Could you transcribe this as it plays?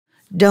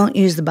Don't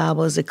use the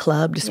Bible as a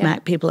club to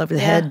smack people over the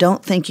head.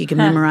 Don't think you can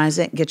memorize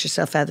it and get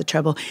yourself out of the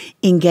trouble.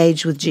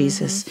 Engage with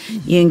Jesus.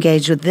 You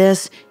engage with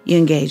this, you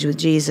engage with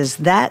Jesus.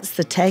 That's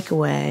the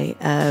takeaway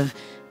of,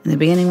 in the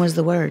beginning was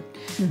the Word.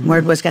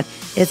 Word was God.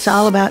 It's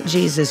all about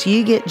Jesus.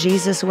 You get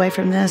Jesus away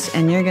from this,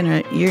 and you're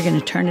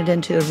gonna turn it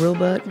into a rule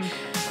book,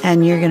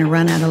 and you're gonna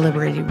run out of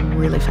liberty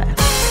really fast.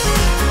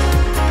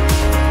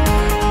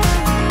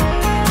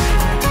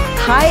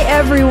 Hi,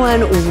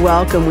 everyone.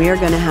 Welcome. We are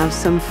going to have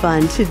some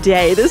fun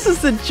today. This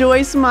is the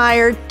Joyce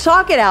Meyer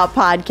Talk It Out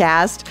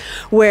podcast,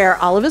 where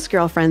all of us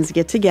girlfriends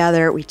get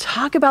together. We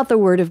talk about the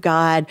Word of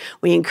God.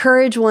 We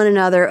encourage one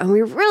another, and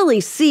we really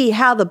see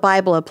how the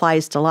Bible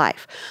applies to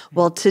life.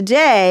 Well,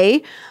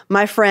 today,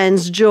 my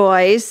friends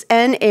Joyce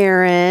and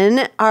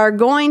Erin are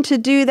going to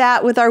do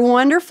that with our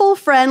wonderful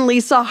friend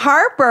Lisa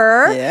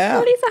Harper. Yeah.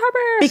 Oh, Lisa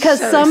Harper. Because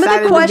So some of the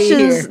excited to be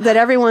questions here. that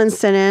everyone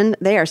sent in,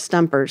 they are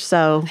stumpers.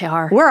 So They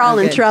are. we're all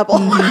in good. trouble.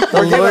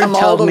 We're giving them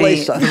all to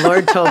Lisa. The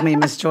Lord told me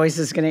Miss Joyce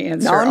is going to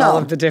answer all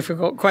of the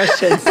difficult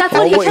questions. That's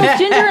what he told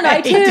Ginger and I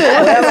too. I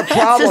have a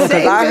problem It's the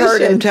because I same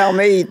heard him mission. tell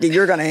me that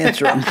you're going to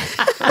answer them.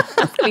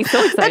 He's so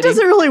excited. That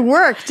doesn't really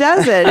work,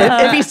 does it?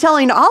 If he's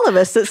telling all of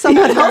us that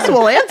someone else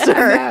will answer.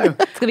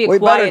 It's going to be a We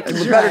quiet.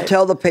 better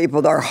tell the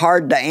people they're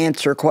hard to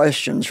answer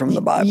questions from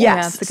the Bible.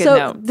 Yes. that's a good So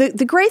note.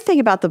 the great thing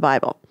about the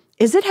Bible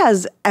is it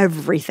has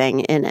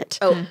everything in it.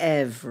 Oh,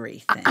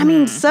 everything. I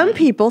mean, some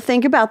people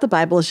think about the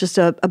Bible as just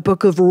a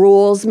book of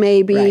rules,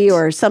 maybe, Right.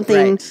 or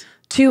something Right.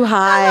 too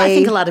high. I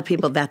think a lot of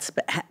people, that's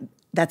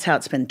how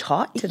it's been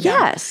taught to them.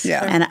 Yes.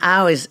 Yeah. And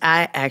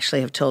I actually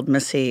have told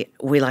Missy,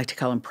 we like to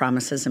call them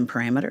promises and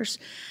parameters.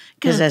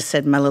 Because I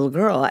said, my little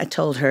girl, I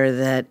told her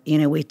that,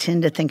 we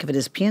tend to think of it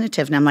as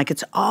punitive. And I'm like,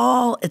 it's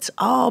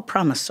all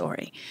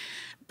promissory.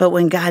 But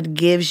when God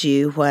gives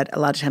you what a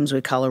lot of times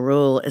we call a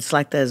rule, it's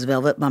like those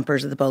velvet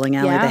bumpers at the bowling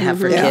alley Yeah. they have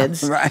for Yeah,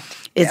 kids. right.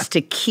 It's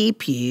to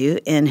keep you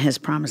in his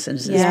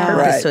promises, his Yeah.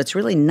 purpose. Right. So it's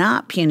really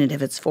not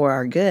punitive. It's for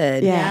our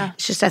good. Yeah.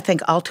 It's just I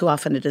think all too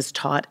often it is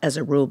taught as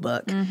a rule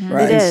book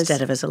Right. It is.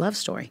 instead of as a love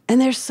story.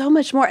 And there's so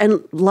much more. And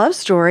love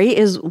story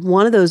is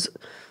one of those,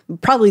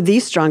 probably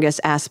the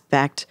strongest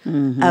aspect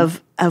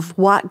of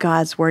what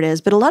God's word is.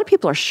 But a lot of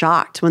people are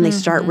shocked when they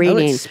start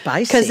reading. it's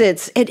spicy. Because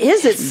it's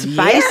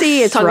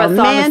spicy, it's Talk about Song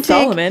of romantic.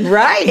 Solomon.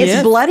 Right. It's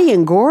Yeah. bloody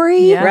and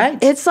gory. Yeah. Right.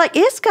 It's like,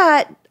 it's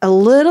got a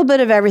little bit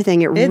of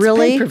everything. It It's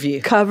really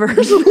pay-per-view.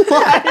 covers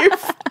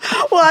life.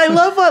 Well, I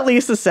love what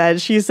Lisa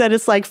said. She said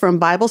it's like from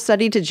Bible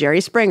study to Jerry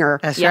Springer.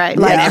 That's Yeah. right.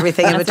 Like- And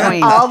everything in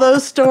between. All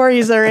those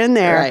stories are in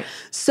there. Right.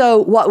 So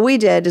what we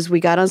did is we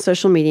got on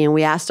social media and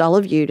we asked all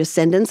of you to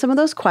send in some of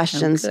those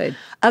questions good.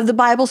 of the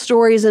Bible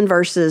stories and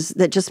verses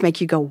that just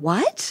make you go,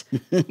 what?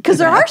 Because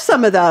there are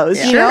some of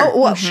those, you know?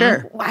 What,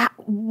 Sure.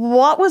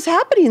 What was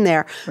happening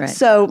there? Right.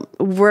 So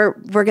we're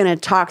going to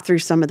talk through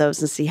some of those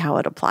and see how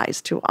it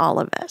applies to all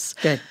of us.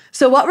 Good.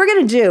 So what we're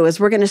going to do is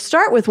we're going to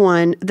start with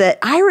one that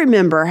I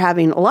remember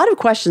having a lot of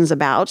questions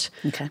about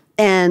Okay.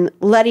 and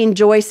letting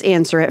Joyce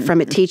answer it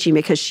from a teaching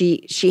because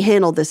she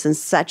handled this in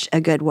such a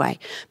good way.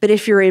 But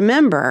if you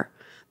remember,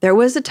 there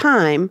was a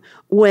time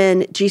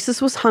when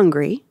Jesus was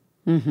hungry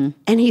and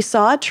he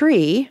saw a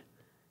tree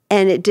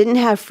and it didn't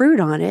have fruit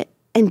on it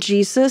and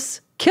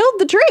Jesus killed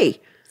the tree.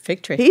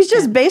 Fig tree. He's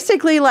just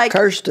basically like,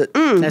 Cursed it.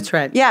 That's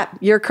right. yeah,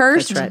 you're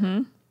cursed. That's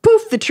right.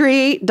 Poof, the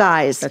tree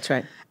dies. That's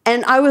right.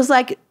 And I was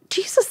like,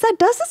 Jesus, that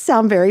doesn't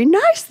sound very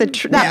nice,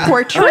 that Yeah.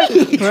 poor tree.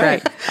 That's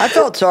right. I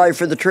felt sorry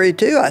for the tree,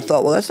 too. I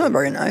thought, well, that's not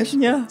very nice.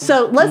 Yeah.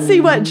 So let's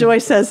see what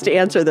Joyce says to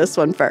answer this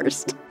one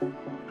first.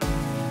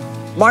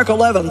 Mark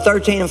 11,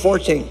 13 and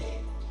 14.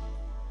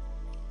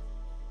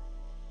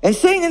 And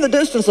seeing in the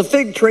distance a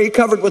fig tree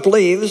covered with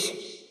leaves,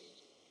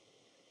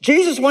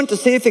 Jesus went to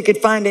see if he could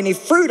find any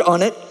fruit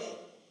on it.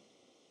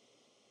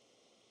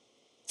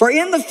 For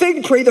in the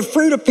fig tree the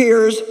fruit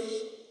appears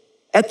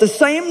at the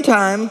same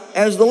time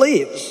as the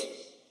leaves.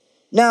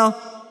 Now,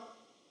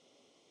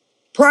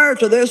 prior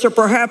to this, or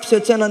perhaps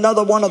it's in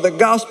another one of the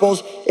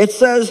Gospels, it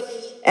says,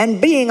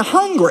 and being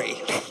hungry.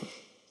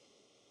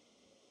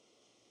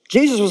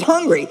 Jesus was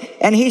hungry,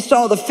 and he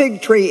saw the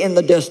fig tree in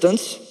the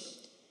distance,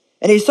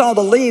 and he saw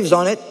the leaves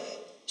on it.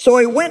 So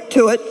he went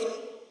to it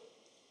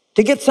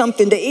to get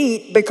something to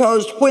eat,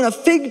 because when a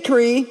fig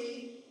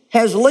tree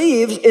has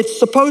leaves, it's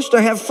supposed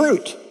to have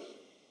fruit.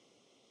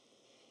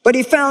 But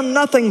he found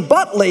nothing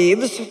but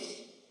leaves,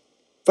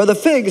 for the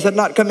figs had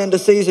not come into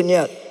season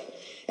yet.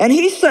 And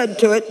he said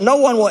to it, no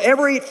one will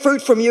ever eat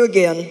fruit from you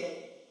again.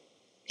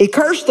 He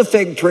cursed the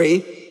fig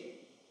tree,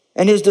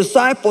 and his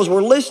disciples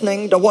were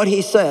listening to what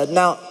he said.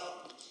 Now,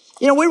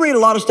 we read a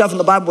lot of stuff in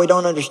the Bible we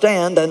don't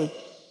understand, and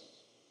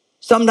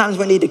sometimes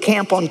we need to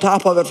camp on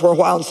top of it for a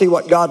while and see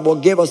what God will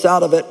give us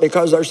out of it,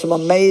 because there's some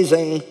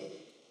amazing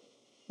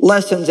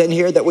lessons in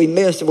here that we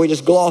miss if we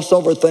just gloss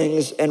over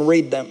things and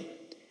read them.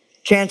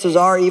 Chances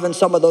are even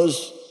some of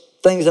those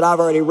things that I've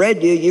already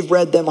read you've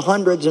read them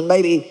hundreds and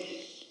maybe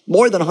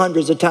more than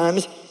hundreds of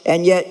times,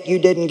 and yet you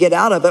didn't get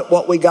out of it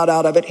what we got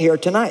out of it here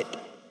tonight.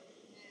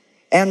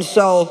 And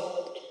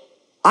so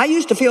I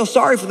used to feel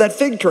sorry for that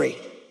fig tree.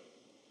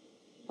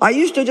 I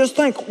used to just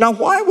think, now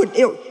why would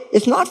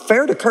it's not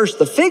fair to curse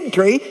the fig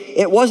tree.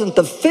 It wasn't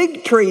the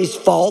fig tree's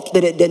fault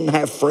that it didn't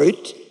have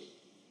fruit.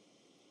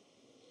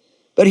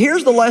 But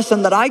here's the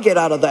lesson that I get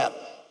out of that.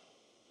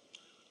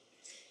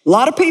 A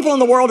lot of people in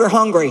the world are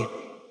hungry.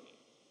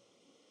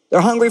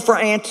 They're hungry for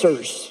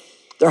answers.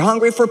 They're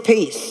hungry for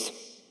peace.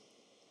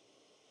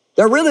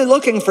 They're really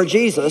looking for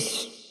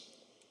Jesus.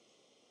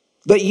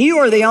 But you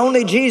are the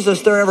only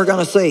Jesus they're ever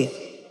going to see.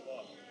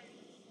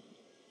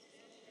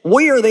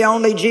 We are the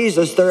only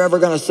Jesus they're ever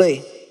going to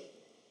see.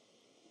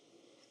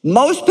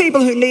 Most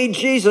people who need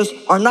Jesus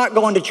are not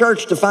going to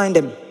church to find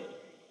him.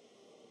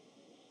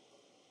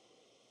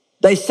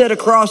 They sit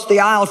across the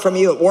aisle from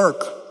you at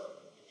work.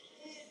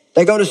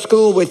 They go to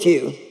school with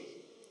you.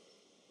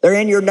 They're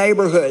in your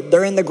neighborhood.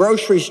 They're in the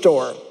grocery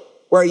store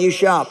where you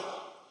shop.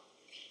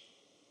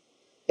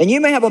 And you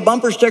may have a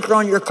bumper sticker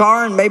on your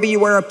car, and maybe you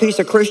wear a piece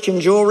of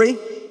Christian jewelry.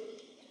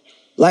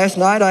 Last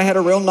night I had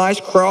a real nice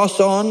cross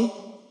on.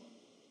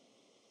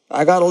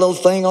 I got a little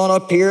thing on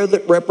up here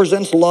that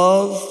represents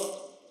love.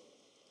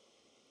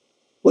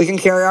 We can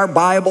carry our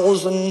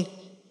Bibles and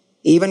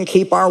even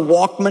keep our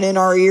Walkman in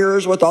our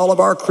ears with all of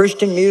our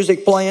Christian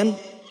music playing.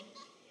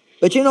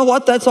 But you know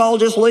what? That's all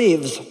just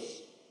leaves.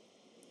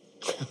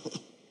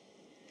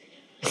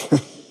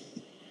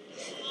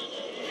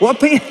 What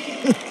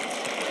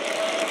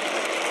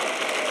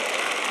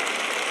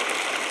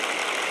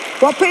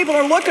people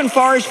are looking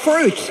for is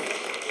fruit.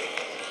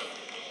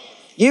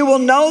 You will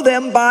know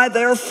them by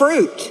their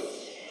fruit.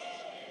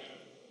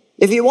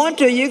 If you want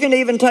to, you can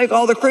even take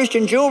all the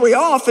Christian jewelry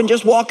off and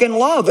just walk in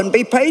love and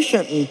be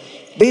patient and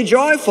be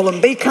joyful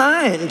and be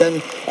kind.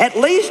 And at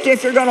least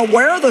if you're going to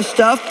wear the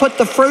stuff, put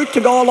the fruit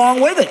to go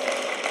along with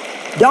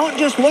it. Don't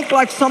just look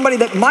like somebody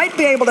that might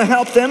be able to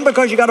help them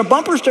because you got a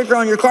bumper sticker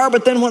on your car,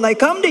 but then when they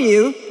come to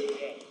you,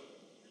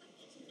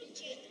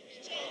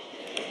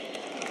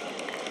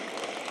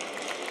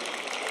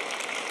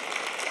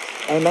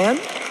 amen?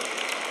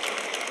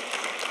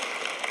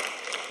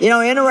 You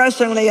know,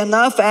 interestingly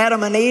enough,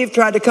 Adam and Eve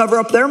tried to cover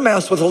up their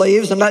mess with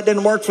leaves, and that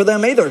didn't work for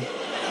them either.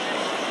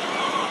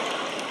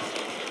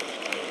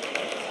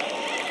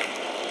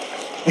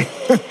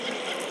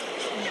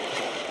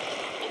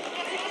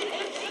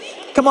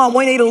 Come on,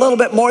 we need a little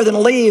bit more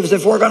than leaves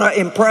if we're going to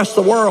impress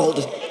the world.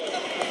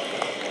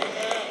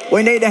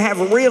 We need to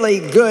have really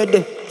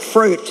good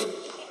fruit.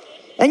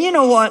 And you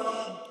know what?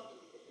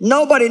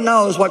 Nobody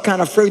knows what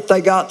kind of fruit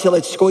they got till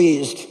it's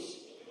squeezed.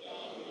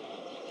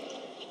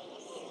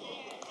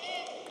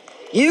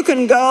 You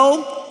can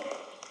go.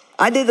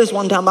 I did this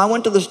one time. I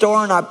went to the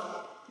store and I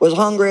was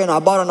hungry and I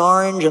bought an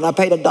orange and I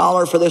paid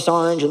 $1 for this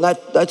orange, and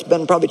that's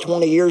been probably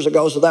 20 years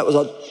ago, so that was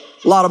a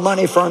lot of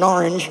money for an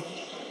orange.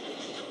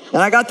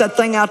 And I got that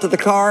thing out to the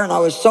car and I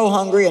was so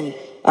hungry and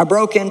I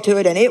broke into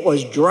it and it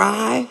was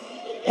dry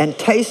and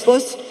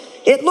tasteless.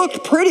 It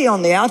looked pretty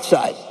on the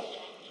outside,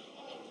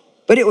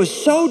 but it was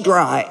so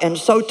dry and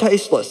so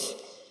tasteless.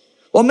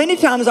 Well, many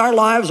times our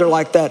lives are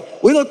like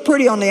that. We look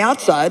pretty on the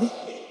outside.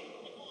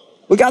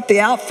 We got the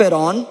outfit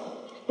on.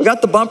 We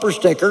got the bumper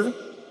sticker.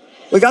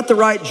 We got the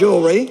right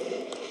jewelry.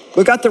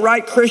 We got the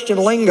right Christian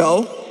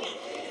lingo.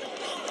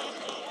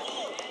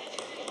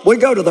 We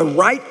go to the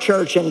right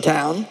church in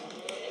town.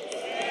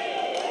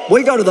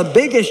 We go to the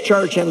biggest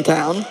church in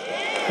town.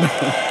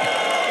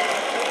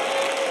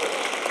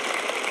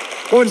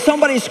 When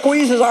somebody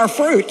squeezes our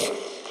fruit,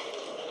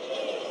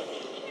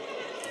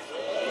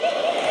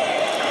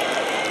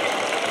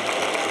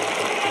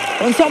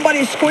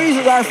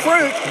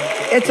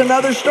 it's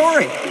another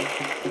story.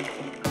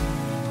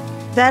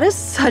 That is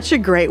such a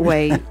great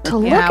way to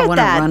look Yeah, I at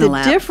wanna that. run The a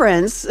lap.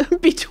 difference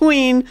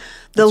between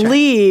the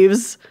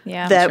leaves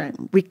Yeah. that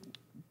we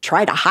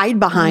try to hide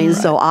behind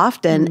so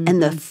often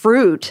and the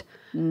fruit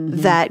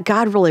that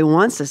God really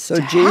wants us So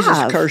to Jesus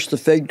have. cursed the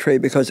fig tree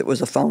because it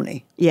was a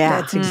phony.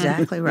 Yeah. That's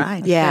exactly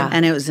right. Yeah.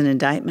 And it was an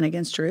indictment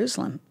against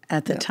Jerusalem.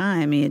 At the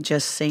time, he had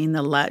just seen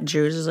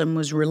Jerusalem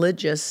was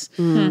religious,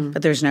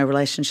 but there's no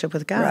relationship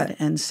with God. Right.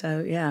 And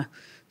so, yeah.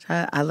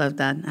 So I love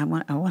that.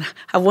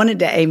 I wanted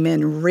to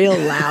amen real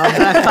loud,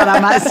 but I thought I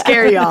might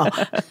scare y'all.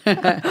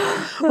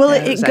 Well,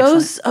 Yeah, it was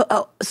goes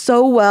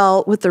so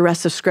well with the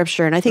rest of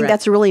Scripture, and I think Right.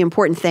 that's a really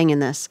important thing in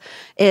this.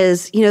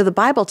 Is the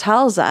Bible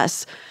tells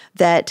us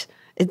that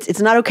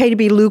it's not okay to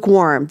be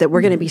lukewarm; that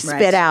we're going to be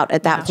spit Right. out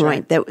at that That's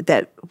point.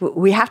 That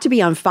we have to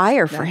be on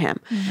fire for Him.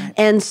 Right.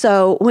 And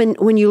so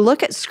when you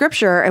look at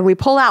Scripture and we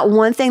pull out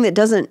one thing that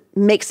doesn't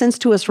make sense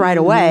to us right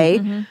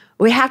away.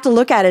 We have to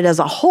look at it as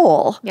a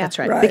whole. Yeah. That's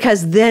right. Right.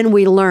 Because then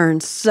we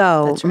learn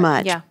so That's right.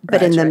 much. Yeah.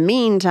 But in the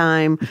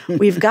meantime,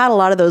 we've got a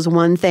lot of those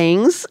one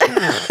things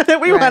that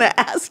we want to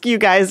ask you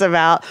guys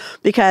about,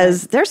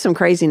 because there's some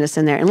craziness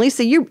in there. And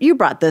Lisa, you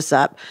brought this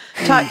up.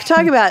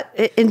 Talk about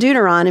in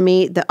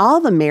Deuteronomy, all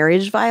the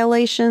marriage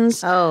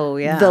violations. Oh,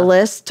 yeah. The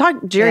list.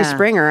 Talk Jerry Yeah.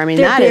 Springer. I mean,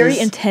 They're that very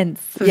is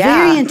intense.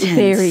 Yeah. Very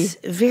intense.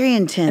 Very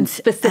intense.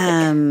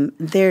 And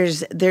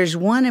specific. There's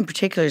one in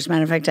particular. As a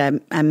matter of fact,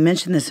 I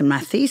mentioned this in my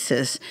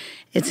thesis.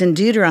 It's in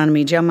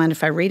Deuteronomy. Do y'all mind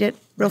if I read it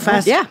real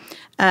fast? Yeah.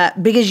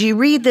 Because you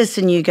read this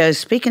and you go,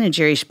 speaking of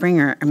Jerry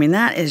Springer, I mean,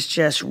 that is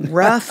just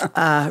rough,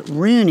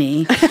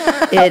 Rooney.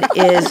 It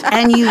is.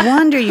 And you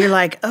wonder, you're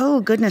like,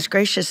 oh, goodness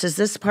gracious, is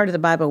this part of the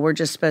Bible we're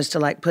just supposed to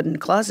like put in the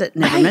closet,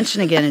 never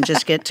mention again, and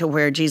just get to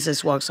where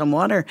Jesus walks on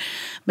water?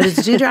 But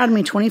it's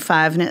Deuteronomy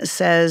 25, and it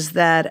says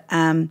that,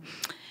 not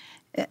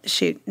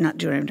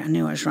Deuteronomy, I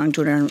knew I was wrong,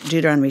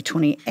 Deuteronomy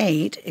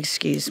 28,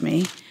 excuse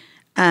me.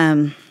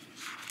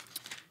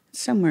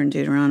 Somewhere in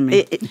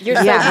Deuteronomy. Is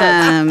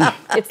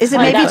it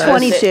maybe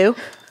 22?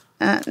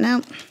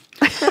 No.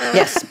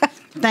 Yes.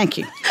 Thank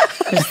you.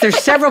 There's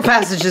several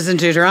passages in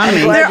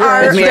Deuteronomy. There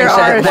are a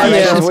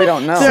few. We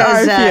don't know.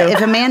 Says,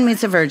 if a man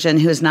meets a virgin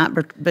who is not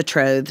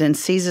betrothed and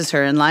seizes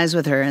her and lies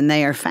with her, and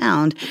they are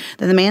found,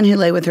 then the man who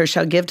lay with her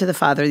shall give to the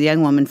father of the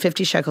young woman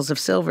 50 shekels of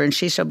silver, and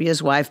she shall be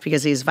his wife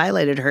because he has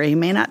violated her. He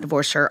may not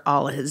divorce her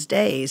all his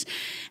days.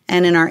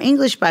 And in our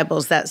English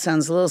Bibles, that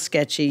sounds a little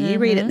sketchy. You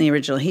read it in the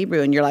original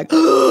Hebrew, and you're like,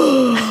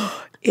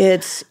 oh,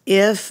 it's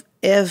if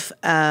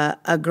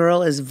a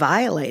girl is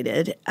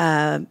violated,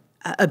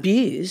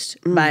 abused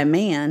by a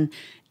man,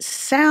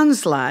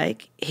 sounds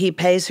like he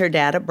pays her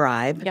dad a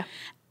bribe,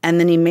 and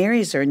then he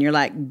marries her, and you're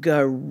like,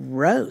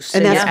 gross.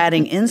 And that's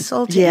adding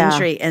insult to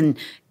injury, and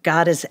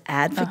God is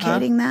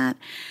advocating that.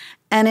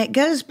 And it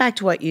goes back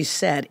to what you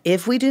said.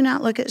 If we do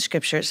not look at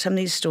Scripture, at some of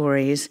these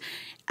stories,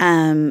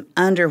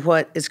 under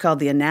what is called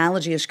the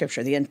analogy of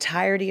Scripture, the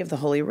entirety of the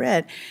Holy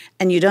Writ,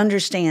 and you'd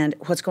understand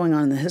what's going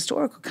on in the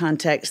historical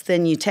context,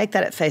 then you take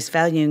that at face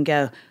value and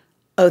go,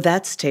 oh,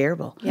 that's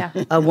terrible. Yeah.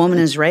 A woman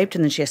is raped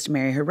and then she has to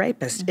marry her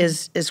rapist,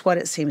 is what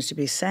it seems to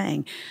be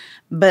saying.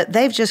 But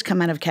they've just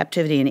come out of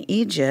captivity in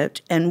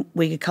Egypt, and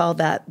we could call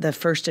that the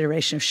first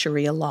iteration of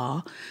Sharia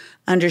law.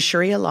 Under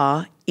Sharia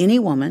law, any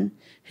woman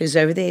who's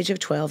over the age of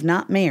 12,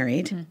 not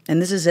married,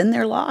 and this is in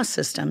their law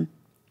system,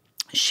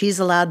 she's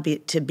allowed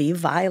to be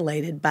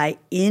violated by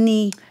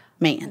any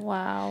man.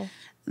 Wow.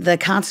 The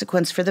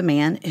consequence for the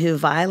man who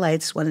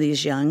violates one of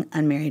these young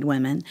unmarried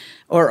women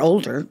or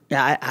older,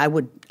 I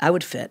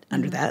would fit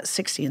under that,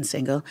 60 and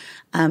single,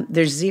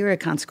 there's zero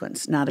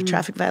consequence, not a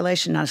traffic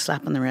violation, not a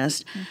slap on the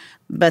wrist,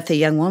 but the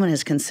young woman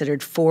is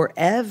considered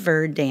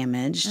forever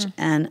damaged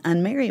and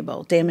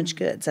unmarriable, damaged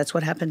goods. That's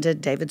what happened to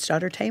David's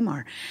daughter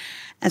Tamar.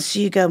 And so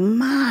you go,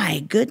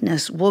 my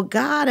goodness, well,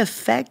 God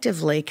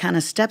effectively kind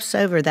of steps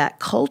over that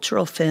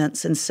cultural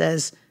fence and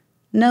says,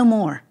 no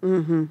more.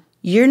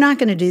 You're not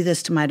going to do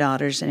this to my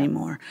daughters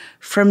anymore.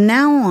 From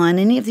now on,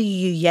 any of the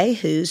you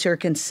yahoos who are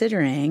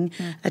considering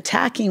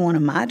attacking one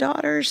of my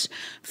daughters,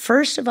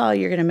 first of all,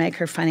 you're going to make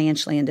her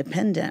financially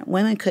independent.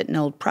 Women couldn't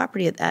hold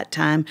property at that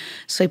time,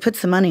 so he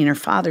puts the money in her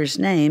father's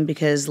name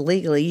because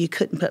legally you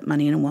couldn't put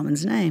money in a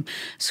woman's name.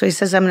 So he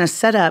says, I'm going to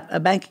set up a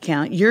bank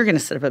account. You're going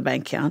to set up a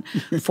bank account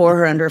for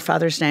her under her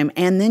father's name,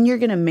 and then you're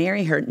going to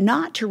marry her,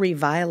 not to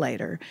reviolate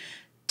her,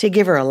 to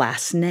give her a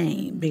last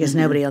name because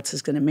nobody else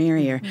is going to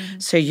marry her.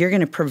 So you're going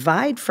to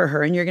provide for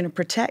her and you're going to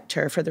protect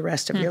her for the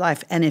rest of your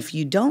life. And if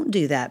you don't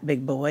do that,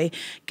 big boy,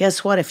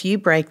 guess what? If you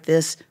break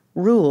this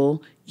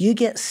rule, you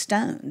get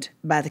stoned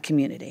by the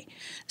community.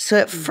 So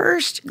at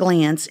first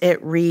glance,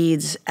 it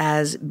reads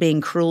as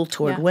being cruel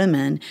toward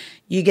women.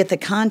 You get the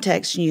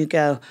context and you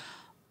go,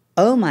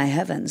 oh my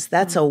heavens,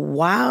 that's a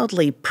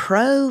wildly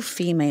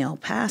pro-female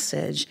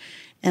passage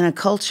in a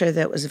culture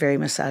that was very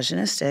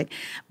misogynistic.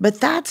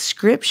 But that's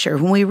Scripture.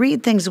 When we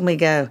read things and we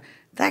go,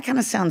 that kind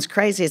of sounds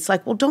crazy, it's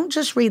like, well, don't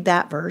just read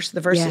that verse,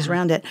 the verses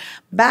around it.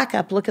 Back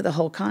up, look at the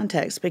whole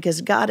context, because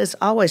God is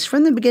always,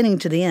 from the beginning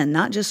to the end,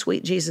 not just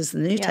sweet Jesus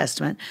in the New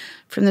Testament,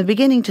 from the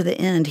beginning to the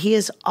end, he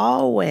is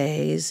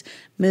always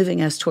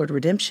moving us toward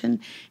redemption.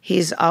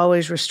 He's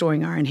always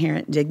restoring our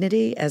inherent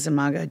dignity as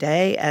Imago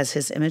Dei, as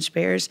his image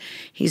bearers.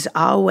 He's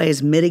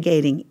always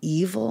mitigating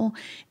evil.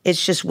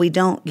 It's just we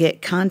don't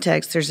get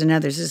context. There's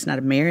another, this is not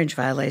a marriage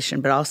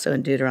violation, but also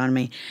in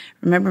Deuteronomy.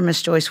 Remember,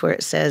 Miss Joyce, where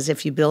it says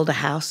if you build a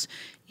house,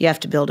 you have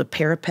to build a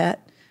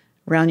parapet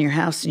around your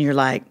house, and you're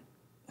like,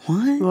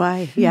 what?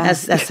 Why? Yeah.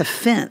 That's a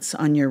fence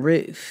on your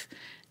roof.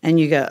 And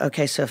you go,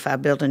 okay, so if I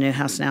build a new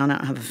house now and I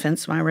don't have a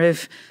fence on my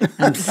roof,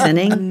 I'm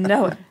sinning?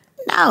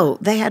 No,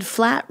 they had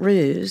flat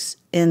roofs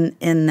in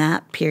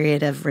that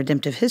period of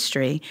redemptive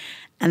history,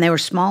 and they were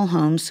small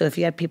homes. So if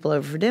you had people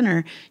over for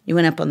dinner, you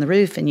went up on the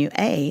roof and you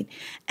ate.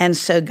 And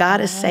so God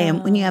is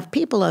saying, when you have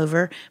people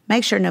over,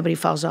 make sure nobody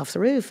falls off the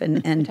roof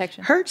and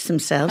hurts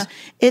themselves.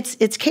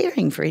 It's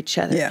caring for each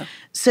other. Yeah.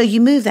 So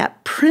you move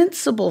that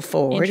principle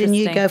forward, and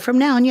you go from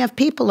now on. You have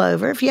people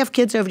over. If you have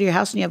kids over to your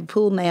house and you have a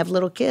pool and they have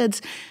little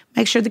kids,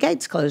 make sure the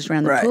gate's closed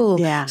around the pool.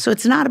 Yeah. So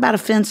it's not about a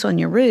fence on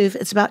your roof.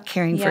 It's about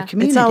caring for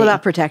community. It's all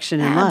about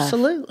protection and love.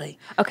 Absolutely.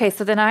 Okay,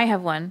 so then I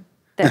have one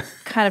that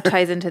kind of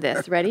ties into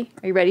this. Ready?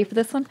 Are you ready for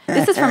this one?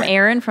 This is from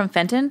Erin from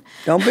Fenton.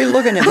 Don't be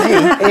looking at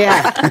me.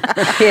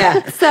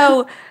 Yeah.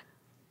 So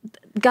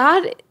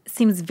God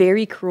seems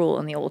very cruel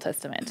in the Old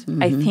Testament.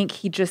 I think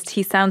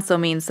he sounds so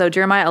mean. So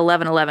Jeremiah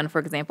 11:11, for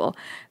example,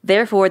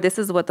 therefore this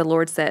is what the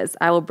Lord says,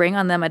 I will bring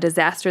on them a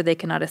disaster they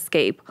cannot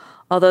escape.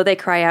 Although they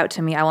cry out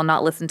to me, I will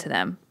not listen to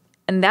them.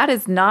 And that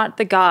is not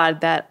the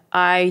God that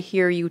I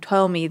hear you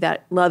tell me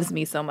that loves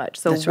me so much.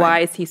 So why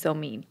is he so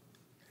mean?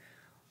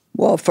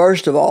 Well,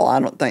 first of all, I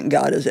don't think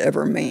God is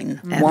ever mean.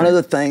 Ever. One of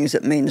the things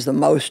that means the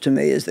most to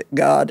me is that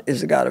God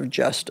is a God of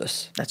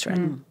justice. That's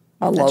right.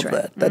 I love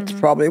that. That's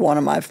probably one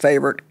of my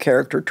favorite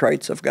character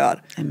traits of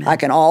God. Amen. I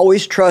can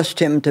always trust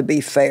him to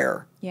be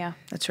fair. Yeah.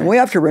 That's And right. we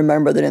have to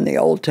remember that in the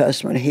Old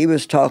Testament, he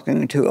was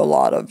talking to a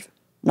lot of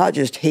not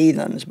just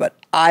heathens, but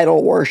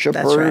idol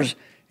worshipers right.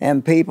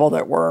 and people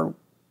that were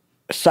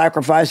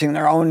sacrificing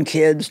their own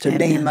kids to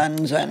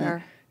demons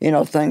and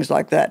things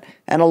like that.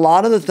 And a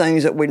lot of the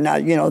things that we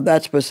now,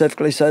 that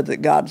specifically said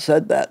that God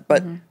said that.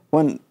 But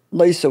when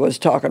Lisa was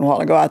talking a while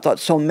ago, I thought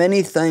so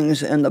many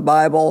things in the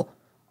Bible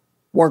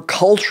were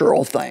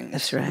cultural things.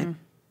 That's right.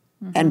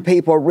 And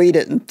people read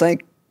it and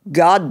think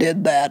God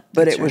did that,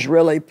 but it was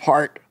really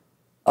part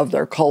of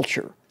their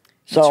culture.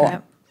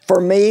 So for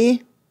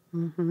me,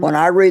 when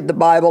I read the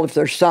Bible, if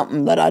there's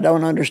something that I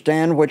don't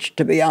understand, which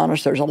to be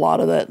honest, there's a lot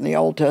of that in the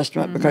Old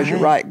Testament, because you're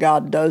right,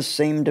 God does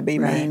seem to be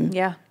mean.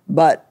 Yeah.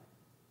 But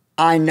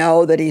I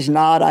know that he's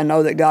not. I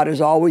know that God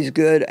is always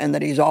good and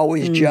that he's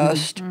always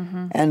just.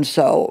 And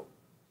so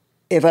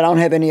if I don't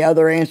have any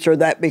other answer,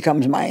 that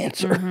becomes my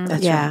answer.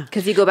 That's right.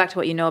 Because you go back to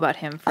what you know about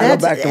him. I go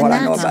back to what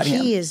I know about And him.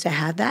 that's key, is to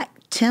have that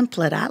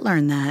template. I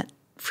learned that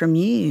from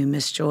you,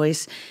 Miss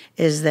Joyce,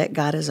 is that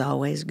God is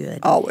always good.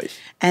 Always.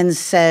 And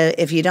so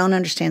if you don't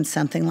understand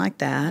something like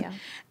that,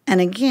 and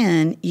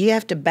again, you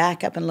have to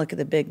back up and look at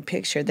the big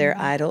picture. They're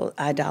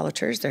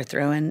idolaters. They're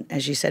throwing,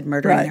 as you said,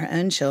 murdering their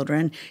own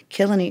children,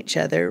 killing each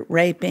other,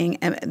 raping.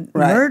 And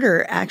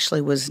murder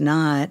actually was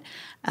not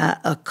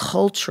a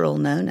cultural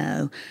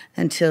no-no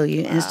until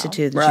you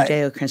instituted the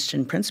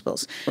Judeo-Christian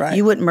principles. Right.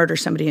 You wouldn't murder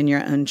somebody in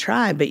your own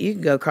tribe, but you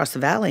could go across the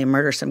valley and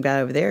murder some guy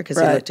over there because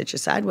he looked at you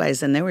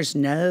sideways, and there was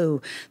no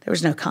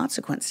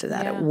consequence to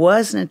that. It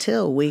wasn't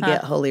until we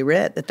get Holy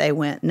Writ that they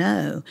went,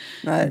 no,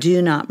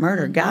 do not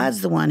murder.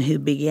 God's the one who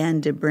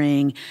began to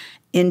bring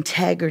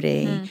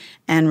integrity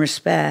and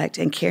respect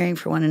and caring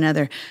for one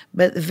another.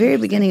 But at the very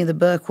beginning of the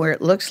book, where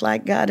it looks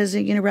like God is a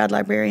unibrow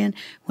librarian,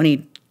 when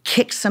he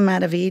kicks them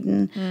out of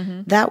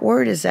Eden, that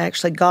word is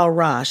actually gal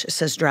rosh. It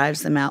says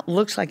drives them out.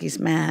 Looks like he's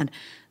mad.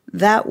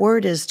 That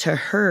word is to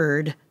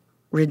herd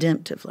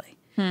redemptively.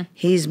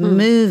 He's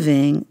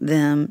moving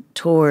them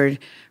toward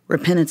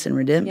repentance and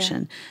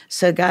redemption.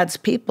 So God's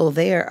people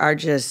there are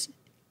just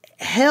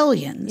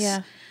hellions.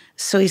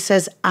 So he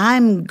says,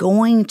 I'm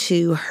going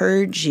to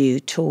herd you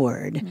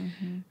toward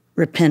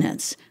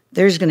repentance.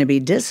 There's going to be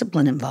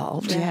discipline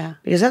involved,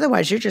 because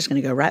otherwise you're just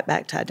going to go right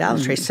back to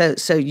idolatry. So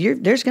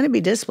there's going to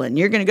be discipline.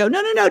 You're going to go,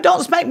 no,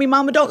 don't spank me,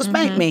 Mama, don't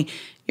spank me.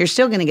 You're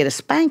still going to get a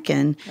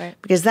spanking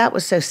because that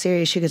was so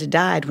serious you could have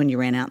died when you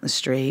ran out in the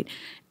street.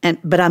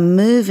 But I'm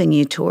moving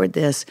you toward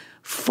this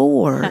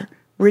for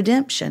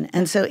redemption.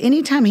 And so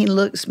anytime he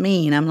looks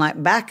mean, I'm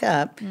like, back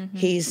up.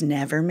 He's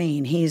never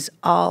mean. He's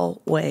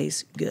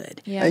always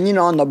good. And,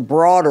 on the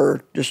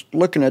broader, just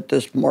looking at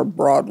this more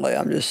broadly,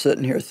 I'm just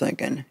sitting here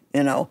thinking,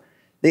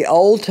 the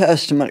Old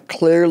Testament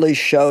clearly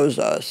shows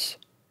us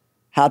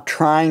how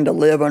trying to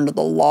live under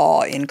the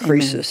law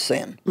increases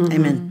sin.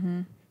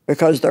 Amen.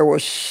 Because there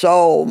was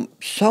so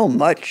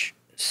much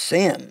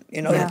sin,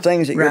 the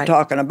things that you're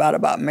talking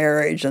about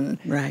marriage. And,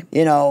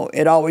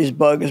 it always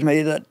bugs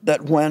me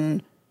that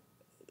when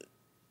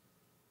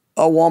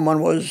a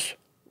woman was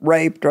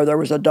raped or there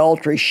was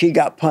adultery, she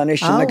got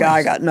punished and the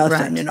guy got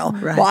nothing,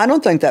 Well, I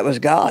don't think that was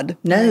God.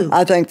 No.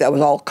 I think that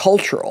was all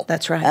cultural.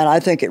 That's right. And I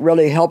think it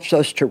really helps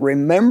us to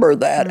remember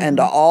that and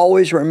to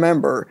always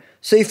remember.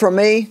 See, for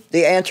me,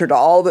 the answer to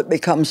all of it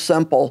becomes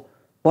simple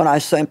when I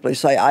simply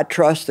say, I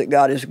trust that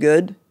God is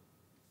good.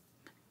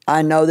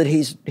 I know that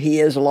He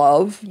is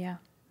love.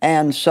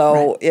 And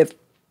so if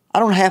I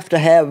don't have to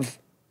have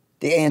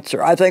the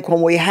answer. I think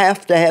when we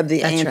have to have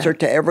the answer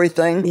to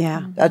everything,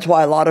 that's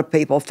why a lot of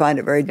people find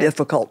it very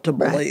difficult to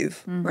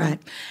believe. Right.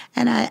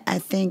 And I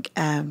think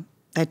I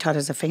taught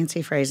as a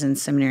fancy phrase in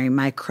seminary,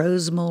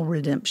 microsmal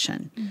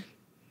redemption.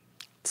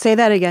 Say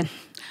that again.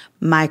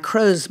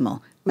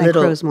 Microsmal.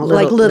 Microsmal,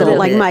 like little,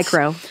 like bits.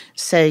 Micro.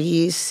 So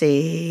you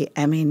see,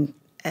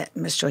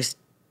 Miss Joyce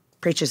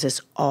preaches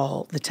this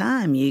all the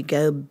time. You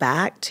go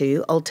back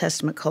to Old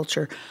Testament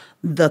culture,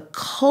 the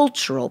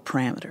cultural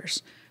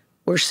parameters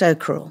were so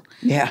cruel.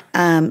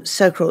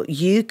 So cruel.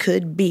 You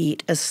could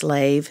beat a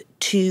slave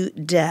to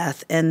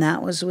death, and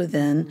that was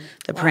within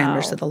the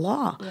parameters of the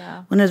law.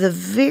 One of the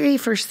very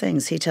first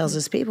things he tells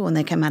his people when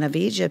they come out of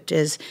Egypt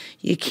is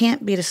you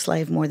can't beat a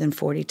slave more than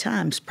 40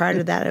 times. Prior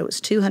to that, it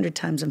was 200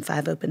 times and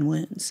 5 open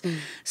wounds.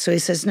 So he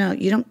says, no,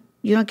 you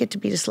don't get to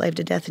beat a slave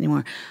to death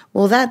anymore.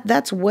 Well,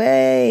 that's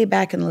way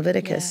back in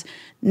Leviticus.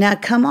 Now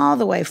come all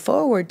the way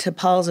forward to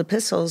Paul's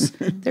epistles.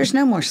 There's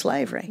no more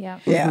slavery.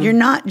 You're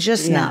not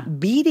just not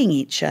beating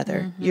each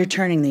other. You're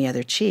turning the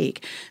other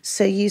cheek.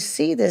 So you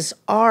see this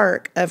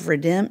arc of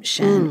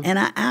redemption. And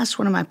I asked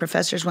one of my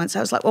professors once, I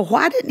was like, well,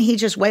 why didn't he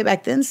just way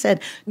back then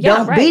said,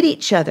 don't beat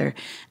each other?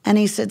 And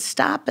he said,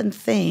 stop and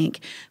think.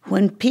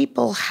 When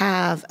people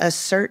have a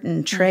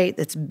certain trait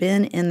that's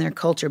been in their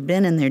culture,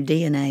 been in their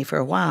DNA for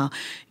a while,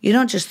 you You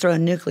don't just throw a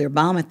nuclear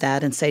bomb at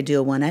that and say do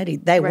a 180.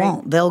 They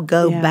won't. They'll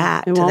go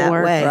back to that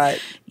way.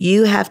 Right.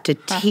 You have to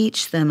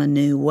teach them a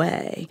new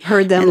way.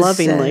 Herd them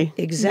lovingly.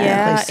 Exactly.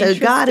 Yeah, so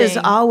God is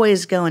interesting.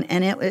 always going,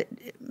 and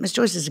Ms.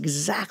 Joyce is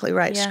exactly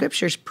right. Yeah.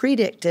 Scripture is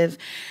prescriptive,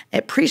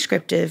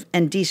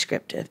 and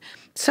descriptive.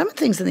 Some of the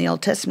things in the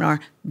Old Testament are,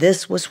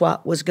 this was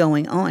what was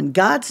going on.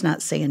 God's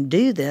not saying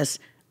do this.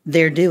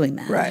 They're doing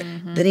that. Right.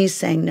 Then he's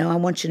saying, no, I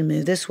want you to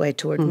move this way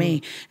toward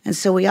me. And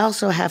so we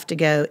also have to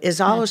go, is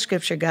all of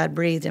Scripture God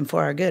breathed and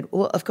for our good?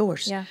 Well, of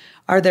course. Yeah.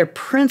 Are there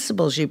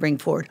principles you bring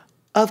forward?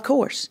 Of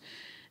course.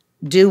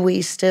 Do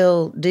we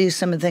still do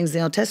some of the things in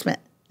the Old Testament?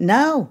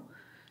 No.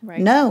 Right.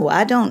 No,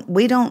 I don't.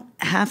 We don't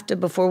have to,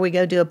 before we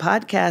go do a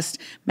podcast,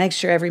 make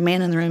sure every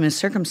man in the room is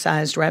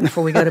circumcised right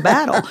before we go to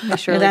battle.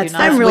 surely do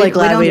not. I'm really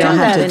glad we don't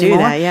have to do anymore.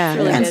 that, yeah.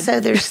 Really And good. so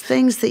there's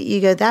things that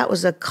you go, that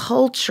was a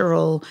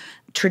cultural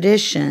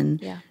tradition.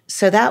 Yeah.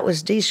 So that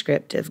was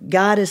descriptive.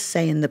 God is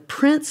saying the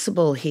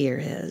principle here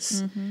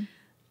is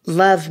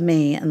love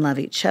me and love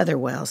each other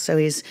well. So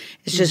it's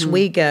just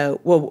we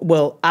go,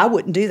 well, I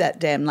wouldn't do that,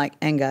 damn,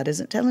 and God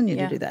isn't telling you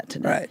to do that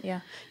today. Right. Yeah.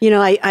 You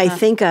know, I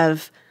think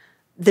of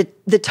the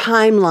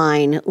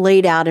timeline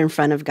laid out in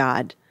front of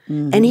God.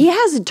 And he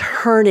has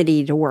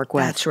eternity to work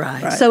with. That's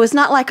right. So it's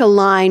not like a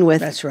line with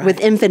That's right. with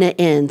infinite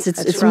ends.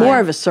 It's right. more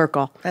of a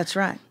circle. That's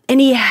right. And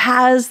he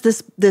has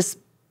this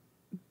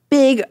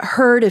big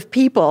herd of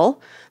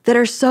people that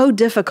are so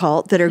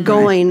difficult, that are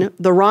going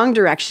the wrong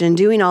direction,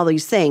 doing all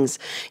these things.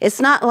 It's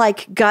not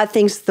like God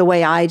thinks the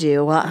way I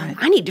do. Well,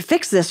 I need to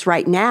fix this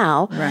right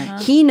now.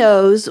 Right. He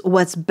knows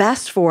what's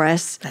best for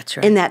us That's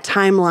right. in that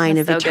timeline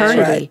of so good.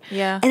 eternity. Right.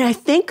 Yeah. And I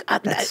think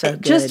so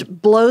it just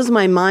good. blows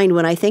my mind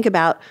when I think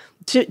about,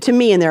 to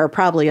me, and there are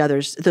probably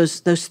others,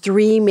 those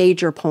three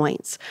major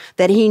points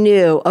that he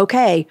knew,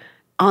 okay,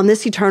 on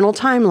this eternal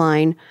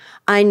timeline,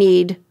 I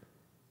need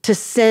to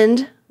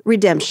send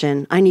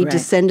redemption. I need to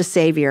Right. send a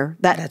savior.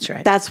 That's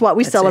right. That's what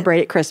we That's celebrate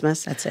at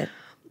Christmas. That's it.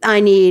 I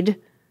need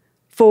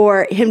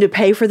for him to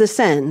pay for the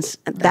sins.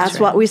 That's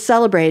right. what we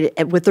celebrate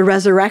with the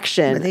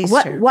resurrection. With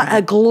Easter, What a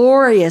right.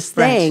 glorious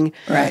thing.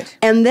 Right.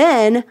 And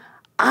then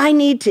I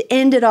need to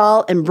end it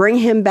all and bring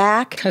him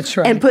back That's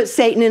right. and put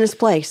Satan in his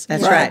place.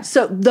 That's right.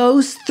 So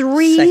those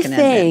three Second Advent.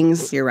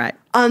 things You're right.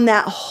 on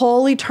that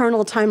whole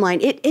eternal timeline,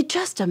 it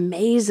just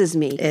amazes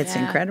me. It's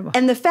incredible.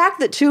 And the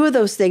fact that two of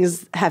those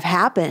things have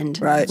happened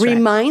Right.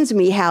 reminds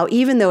me how,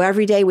 even though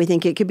every day we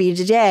think it could be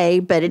today,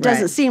 but it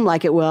doesn't Right. seem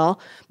like it will,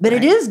 but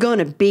it is going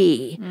to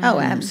be. Oh,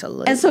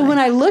 absolutely. And so when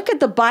I look at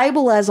the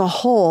Bible as a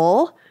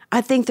whole, I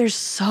think there's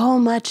so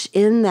much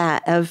in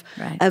that of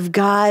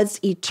God's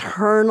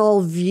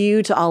eternal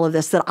view to all of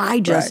this that I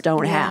just Right.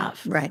 don't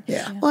have. Right.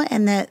 Yeah. Well,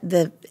 and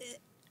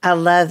I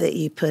love that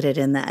you put it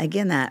in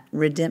that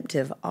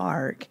redemptive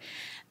arc,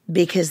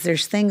 because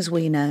there's things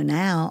we know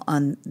now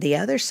on the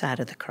other side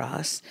of the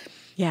cross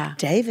Yeah.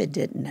 David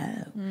didn't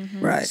know.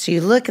 Right. So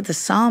you look at the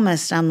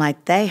psalmist, I'm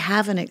like, they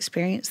haven't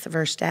experienced the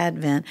first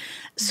advent.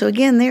 So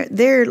again,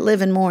 they're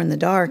living more in the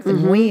dark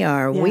than we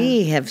are. Yeah.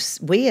 We have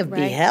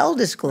beheld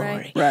his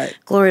glory. Right.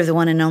 Glory of the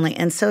one and only.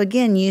 And so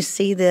again, you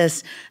see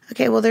this,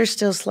 okay, well, there's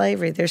still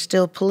slavery, there's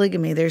still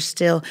polygamy,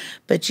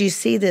 but you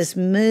see this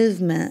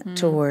movement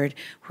toward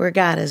where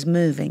God is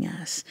moving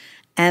us.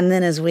 And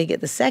then as we get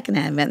the second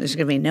advent, there's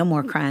going to be no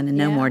more crying and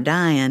no more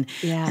dying.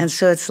 Yeah. And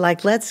so it's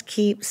like, let's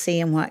keep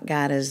seeing what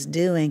God is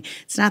doing.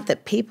 It's not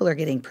that people are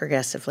getting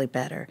progressively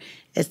better.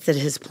 It's that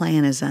his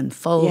plan is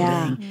unfolding.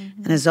 Yeah.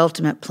 And his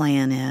ultimate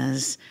plan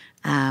is,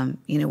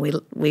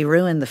 we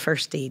ruined the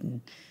first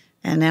Eden.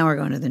 And now we're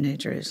going to the New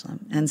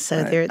Jerusalem. And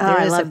so there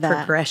I is a love that.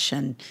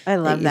 progression. I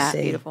love you that.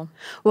 see. Beautiful.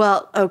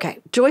 Well, okay.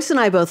 Joyce and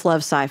I both love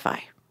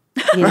sci-fi.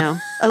 You know,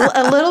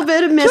 a little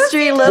bit of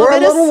mystery, a little We're a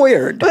bit little of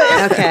weird.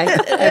 Okay.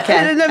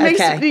 and that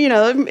makes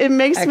it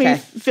makes me Okay.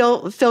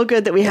 feel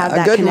good that we have A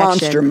that good connection.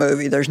 monster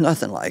movie. There's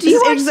nothing like Do you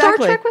it. watch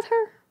Exactly. Star Trek with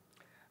her?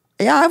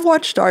 Yeah, I've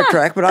watched Star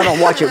Trek, but I don't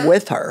watch it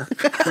with her.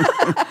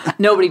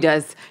 Nobody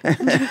does.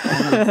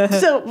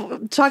 So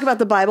talk about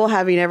the Bible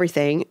having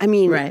everything. I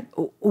mean, Right.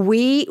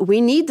 we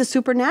need the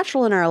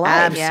supernatural in our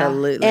lives.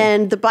 Absolutely.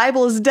 And the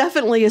Bible is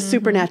definitely a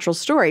supernatural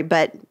story,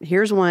 but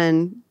here's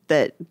one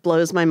that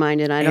blows my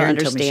mind and I don't Erin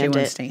told me she understand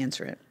wants it. to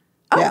answer it.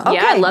 Yeah. Okay.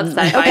 Yeah, I love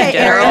sci-fi Okay, in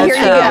general. Erin, here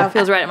you so go.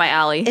 Feels right at my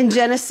alley. In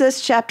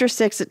Genesis chapter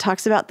 6, it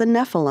talks about the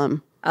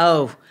Nephilim.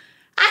 Oh,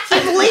 I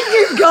can't believe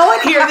you're going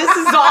here. This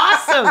is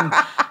awesome.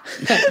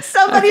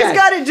 Somebody's Okay.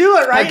 got to do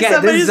it, right? Okay, this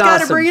Somebody's is got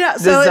to awesome. bring it up.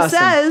 This So is it awesome.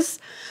 says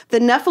the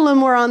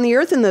Nephilim were on the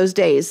earth in those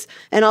days,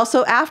 and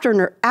also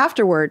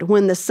afterward,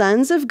 when the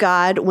sons of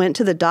God went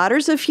to the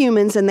daughters of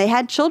humans and they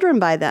had children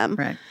by them.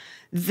 Right.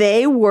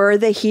 They were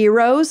the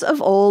heroes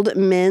of old,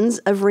 men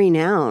of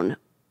renown.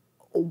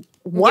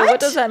 What? Yeah, what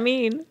does that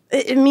mean?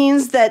 It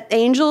means that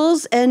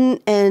angels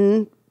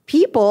and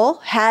people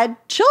had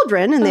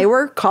children, and they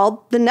were called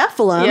the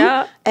Nephilim.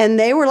 Yeah. And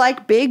they were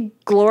like big,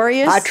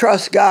 glorious. I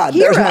trust God.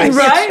 There's my Heroes.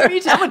 Right? Me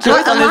too. I'm a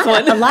Joyce on this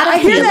one. A lot of I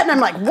hear that, and I'm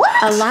like,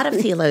 what? A lot of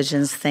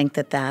theologians think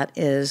that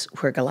is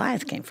where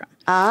Goliath came from.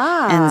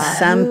 Ah. And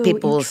some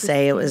people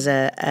say it was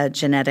a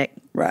genetic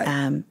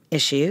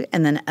issue,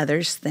 and then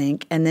others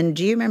think. And then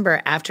do you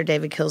remember after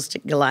David kills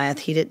Goliath,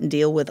 he didn't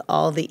deal with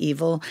all the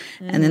evil?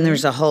 And then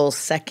there's a whole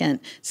second,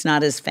 it's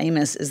not as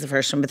famous as the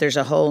first one, but there's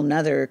a whole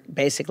nother,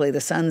 basically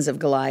the sons of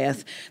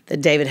Goliath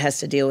that David has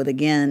to deal with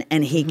again,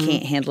 and he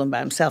can't handle them by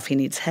himself. He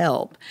needs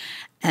help.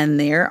 And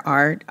there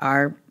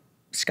are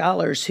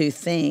scholars who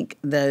think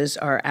those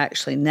are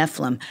actually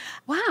Nephilim.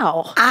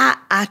 Wow.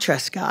 I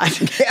trust God.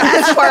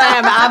 That's where I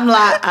am. I'm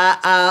like,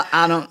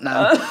 I don't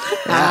know.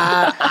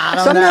 I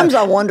don't Sometimes know.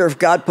 I wonder if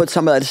God put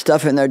some of that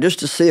stuff in there just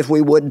to see if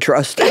we would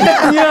trust Him.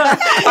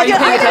 Are you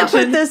paying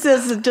attention? This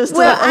is just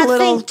Well, a I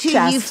little think, too,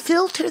 test. you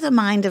filter the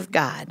mind of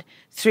God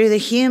through the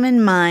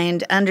human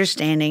mind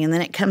understanding, and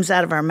then it comes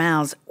out of our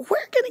mouths. We're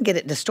going to get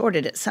it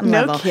distorted at some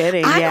No level.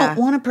 kidding, I yeah. don't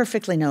want a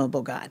perfectly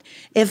knowable God.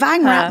 If I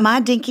can wrap my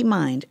dinky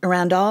mind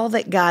around all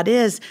that God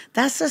is,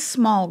 that's a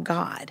small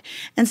God.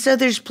 And so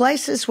there's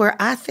places where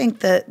I think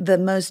the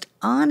most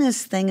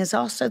honest thing is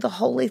also the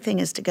holy thing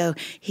is to go,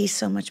 He's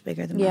so much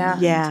bigger than my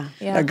mind. Yeah.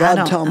 Now,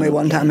 God told me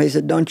one time, He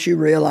said, don't you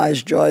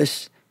realize,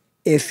 Joyce,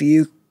 if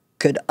you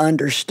could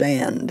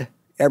understand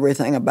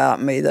everything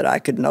about me, that I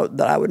could know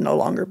that I would no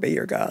longer be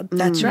your God.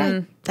 That's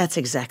right. That's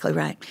exactly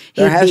right.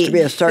 There has to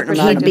be a certain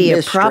amount of He'd be a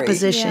mystery.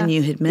 proposition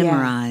you had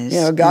memorized.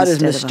 You know, God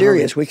is instead of a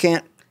mysterious. holy. We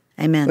can't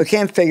Amen. we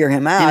can't figure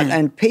Him out. Amen.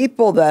 And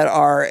people that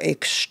are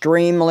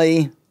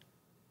extremely,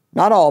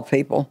 not all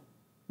people,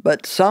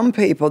 but some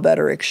people that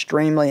are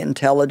extremely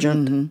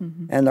intelligent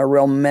and they're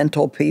real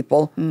mental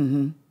people,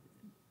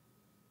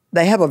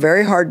 they have a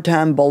very hard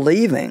time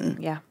believing.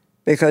 Yeah.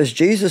 Because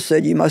Jesus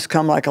said, you must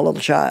come like a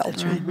little child.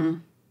 That's right.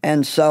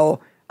 And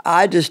so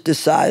I just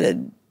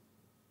decided,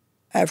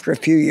 after a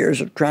few years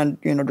of trying,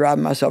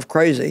 driving myself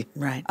crazy,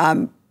 Right.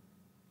 I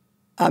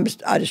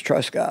just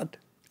trust God.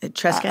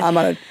 Trust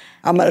God.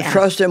 I'm gonna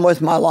trust Him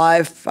with my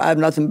life. I have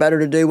nothing better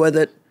to do with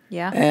it.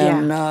 Yeah.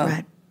 And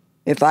Right.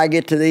 if I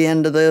get to the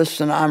end of this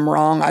and I'm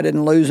wrong, I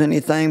didn't lose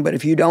anything. But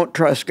if you don't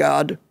trust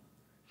God,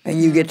 and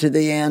you get to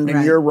the end and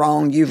Right. you're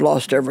wrong, you've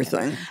lost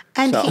everything.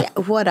 And So-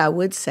 what I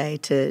would say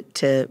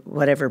to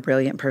whatever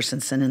brilliant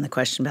person sent in the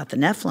question about the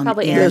Nephilim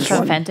Probably is, Erin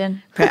from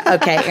Fenton.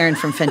 Okay, Erin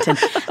from Fenton.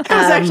 That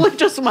was actually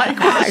just my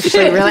question.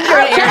 Actually, really.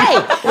 Okay.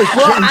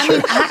 Well, I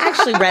mean, I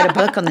actually read a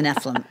book on the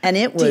Nephilim, and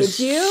it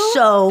was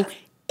so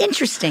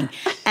interesting.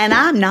 And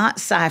I'm not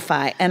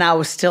sci-fi, and I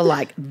was still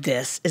like,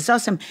 this is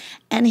awesome.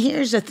 And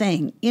here's the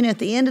thing. At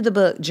the end of the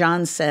book,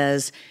 John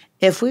says,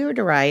 if we were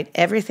to write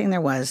everything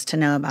there was to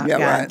know about God,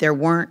 right. there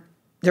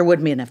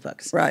wouldn't be enough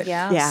books. Right.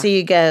 Yeah. So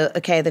you go,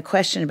 okay, the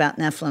question about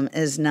Nephilim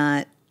is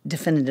not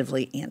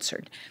definitively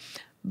answered.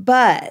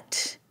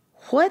 But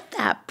what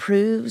that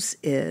proves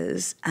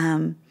is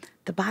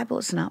the Bible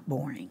is not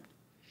boring.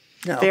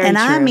 No. Very And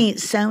I true. meet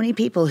so many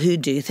people who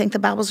do think the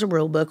Bible's a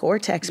rule book or a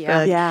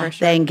textbook. Yeah, for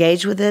sure. They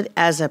engage with it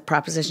as a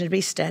proposition to be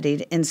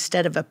studied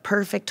instead of a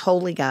perfect,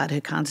 holy God who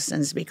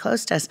condescends to be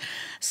close to us.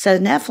 So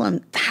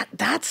Nephilim,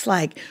 that's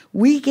like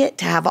we get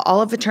to have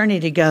all of eternity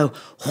to go,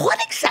 what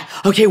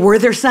exactly? Okay, were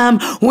there some?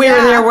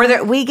 Were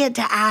there? We get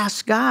to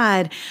ask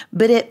God,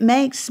 but it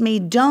makes me,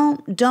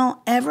 don't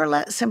ever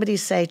let somebody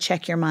say,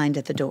 check your mind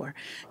at the door.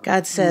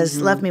 God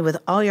says, love me with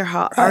all your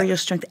heart, all your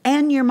strength,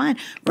 and your mind.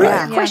 Bring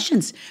your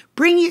questions.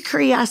 Bring your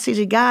curiosity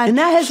to God. And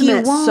that has He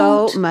meant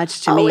so won't.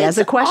 much to me as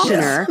a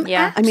questioner. Awesome.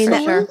 Yeah, I mean,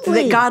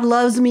 absolutely. that God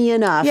loves me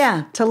enough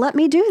Yeah. to let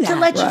me do that. To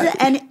let you do that.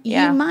 And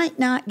Yeah. you might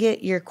not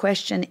get your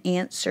question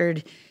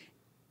answered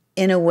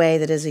in a way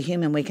that as a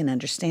human we can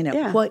understand it.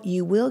 Yeah. What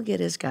you will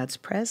get is God's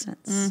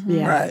presence.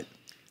 Yeah. Right.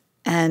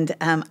 And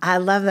I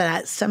love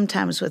that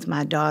sometimes with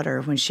my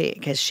daughter,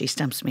 because she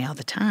stumps me all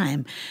the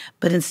time,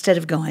 but instead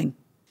of going,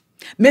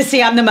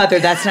 Missy, I'm the mother,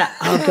 that's not,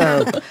 I'll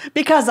go,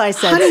 Because I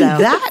said honey, so.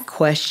 that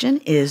question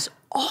is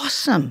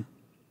awesome.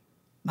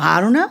 I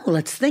don't know.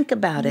 Let's think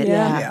about it.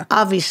 Yeah.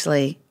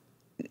 Obviously,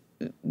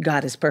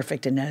 God is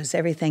perfect and knows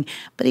everything,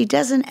 but He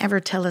doesn't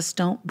ever tell us,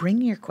 don't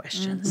bring your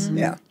questions.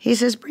 Yeah. He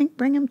says,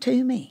 bring them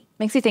to me.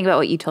 Makes me think about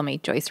what you told me,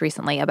 Joyce,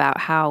 recently about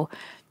how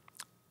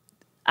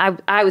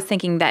I was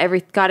thinking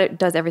that God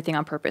does everything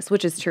on purpose,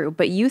 which is true.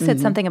 But you said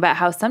something about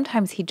how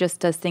sometimes He just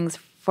does things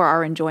for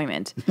our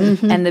enjoyment.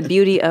 And the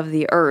beauty of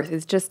the earth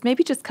is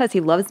maybe just because He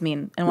loves me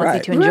and wants me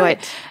Right. to enjoy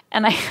it.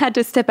 And I had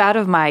to step out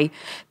of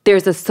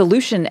there's a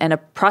solution and a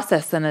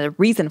process and a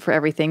reason for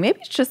everything. Maybe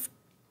it's just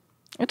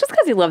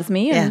because He loves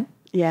me. And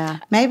Yeah.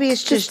 Maybe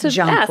it's just to ask.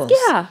 jonquils.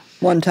 Yeah.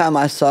 One time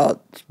I saw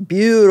this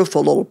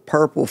beautiful little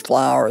purple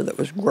flower that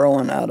was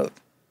growing out of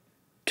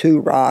two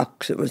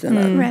rocks. It was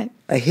in Right.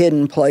 a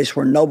hidden place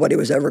where nobody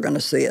was ever going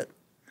to see it.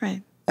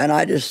 Right. And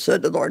I just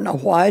said to the Lord, now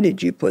why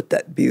did you put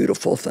that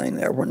beautiful thing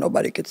there where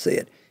nobody could see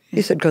it?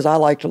 He said, because I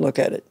like to look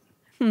at it.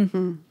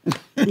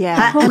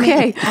 Yeah. I mean,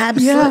 Okay.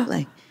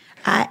 absolutely.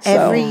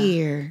 Every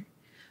year,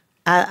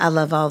 I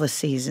love all the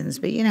seasons,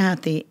 but you know how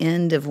at the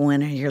end of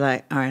winter, you're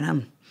like, all right,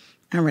 I'm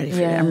ready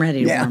for it. I'm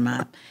ready to Yeah. warm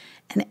up.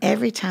 And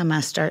every time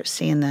I start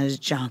seeing those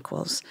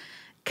jonquils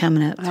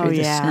coming up through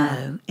the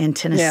snow in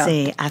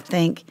Tennessee, I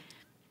think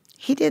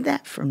He did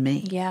that for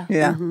me. Yeah.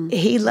 Yeah.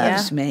 He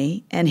loves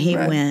me, and He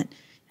went,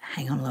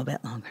 hang on a little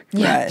bit longer.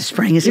 Yeah.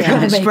 Spring is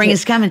coming. Spring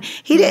is coming.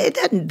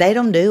 They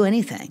don't do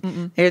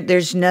anything.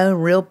 There's no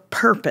real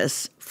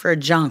purpose for a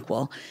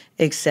jonquil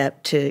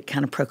except to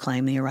kind of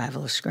proclaim the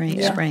arrival of spring,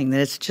 that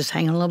it's just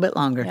hanging a little bit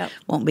longer.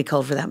 Won't be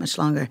cold for that much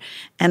longer.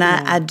 And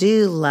I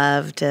do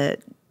love to,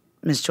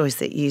 Miss Joyce,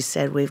 that you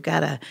said we've got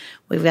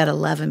to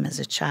love him as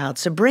a child.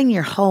 So bring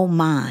your whole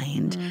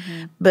mind,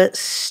 but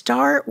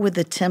start with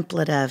the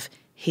template of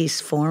he's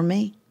for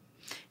me.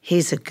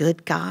 He's a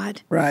good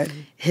God. Right.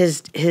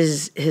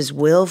 His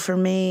will for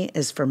me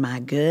is for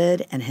my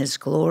good and his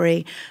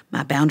glory.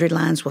 My boundary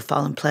lines will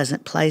fall in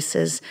pleasant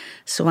places.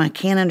 So when I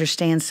can't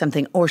understand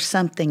something or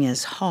something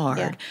is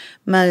hard.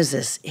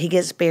 Moses, he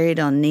gets buried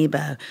on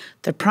Nebo.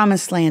 The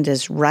promised land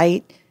is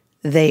right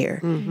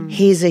there.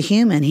 He's a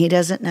human. He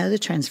doesn't know the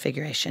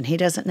transfiguration. He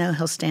doesn't know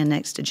he'll stand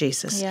next to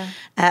Jesus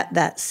at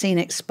that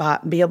scenic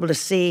spot and be able to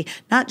see,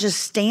 not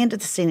just stand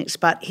at the scenic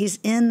spot, he's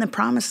in the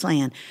promised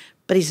land,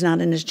 but he's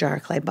not in his jar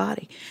of clay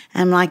body.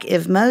 And I'm like,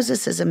 if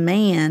Moses as a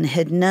man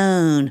had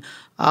known,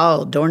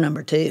 door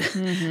number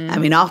 2, I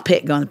mean, I'll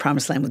pick going to the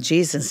promised land with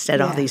Jesus instead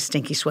of all these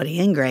stinky,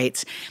 sweaty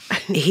ingrates,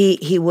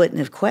 he wouldn't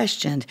have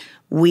questioned.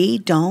 We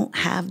don't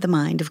have the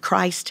mind of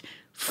Christ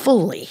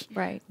fully.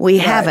 Right. We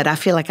have it. I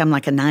feel like I'm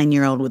like a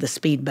 9-year-old with a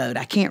speedboat.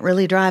 I can't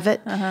really drive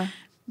it.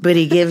 But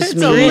he gives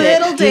me a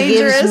little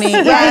dangerous. He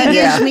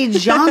gives me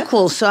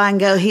jonquils so I can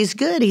go, he's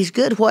good, he's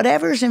good.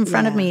 Whatever's in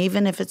front of me,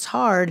 even if it's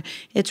hard,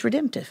 it's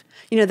redemptive.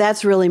 You know,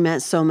 that's really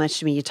meant so much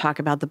to me. You talk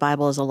about the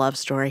Bible as a love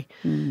story.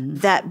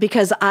 That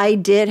because I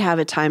did have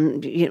a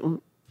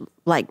time,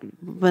 like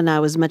when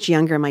I was much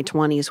younger in my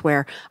 20s,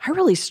 where I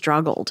really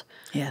struggled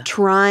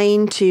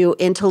trying to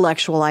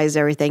intellectualize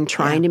everything,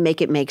 trying to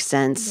make it make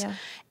sense.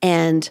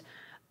 And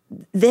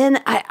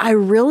then I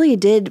really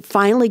did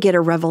finally get a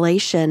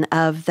revelation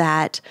of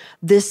that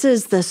this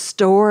is the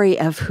story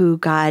of who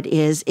God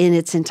is in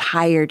its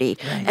entirety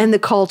and the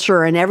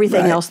culture and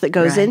everything else that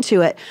goes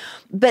into it.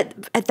 But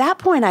at that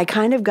point, I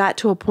kind of got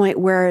to a point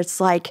where it's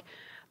like,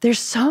 there's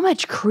so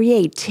much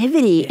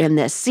creativity in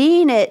this,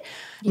 seeing it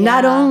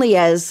not only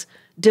as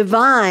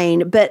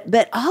divine,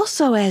 but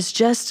also as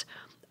just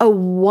a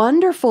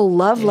wonderful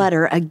love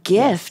letter, a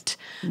gift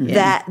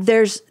that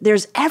there's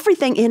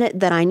everything in it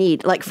that I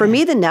need. Like for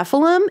me, the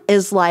Nephilim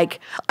is like,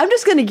 I'm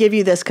just going to give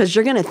you this because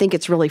you're going to think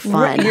it's really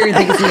fun. You're going to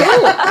think it's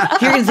cool.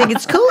 You're going to think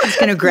it's cool. It's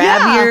going to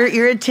grab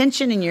your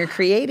attention and your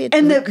creativity.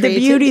 And the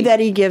beauty that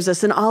he gives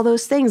us and all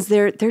those things,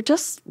 they're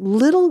just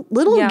little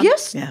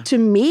gifts to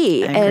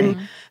me.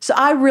 And so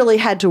I really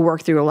had to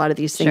work through a lot of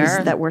these things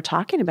that we're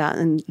talking about.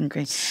 And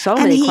so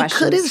many questions. And he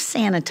could have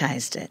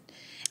sanitized it.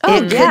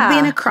 It could be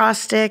an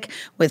acrostic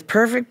with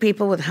perfect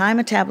people with high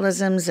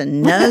metabolisms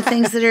and no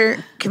things that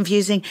are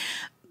confusing.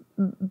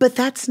 But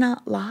that's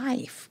not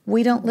life.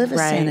 We don't live a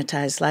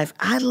sanitized life.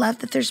 I love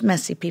that there's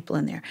messy people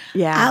in there.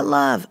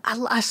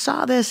 I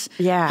saw this.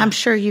 I'm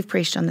sure you've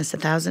preached on this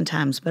 1,000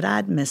 times, but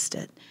I'd missed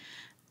it.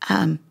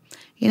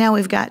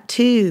 We've got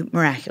 2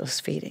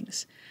 miraculous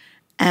feedings.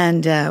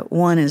 And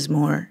one is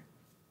more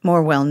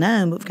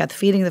well-known. We've got the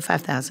feeding of the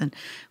 5,000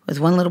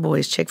 with one little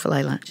boy's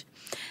Chick-fil-A lunch.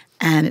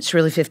 And it's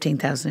really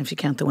 15,000 if you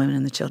count the women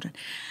and the children.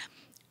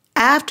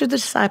 After the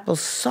disciples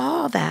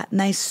saw that and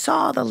they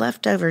saw the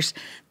leftovers,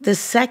 the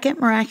second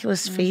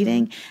miraculous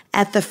feeding,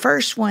 at the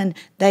first one,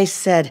 they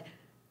said,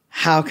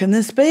 how can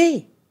this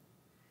be?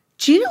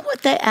 Do you know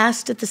what they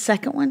asked at the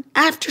second one?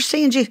 After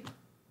seeing Jesus,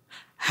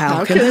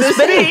 how can this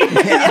be?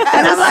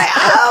 And I'm like,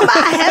 oh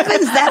my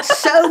heavens, that's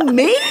so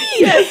mean.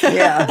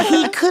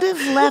 He could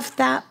have left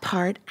that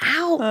part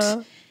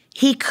out.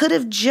 He could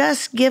have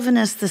just given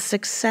us the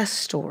success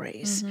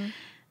stories,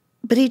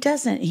 but he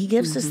doesn't. He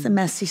gives us the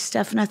messy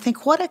stuff. And I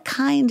think, what a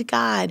kind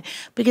God,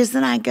 because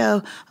then I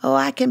go,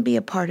 I can be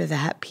a part of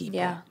that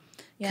people.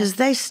 Because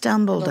they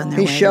stumbled on their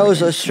way. He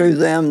shows us through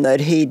them that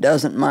he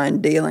doesn't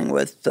mind dealing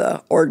with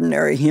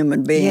ordinary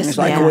human beings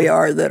we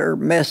are that are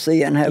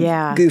messy and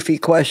have goofy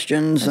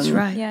questions.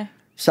 That's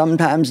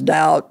sometimes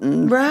doubt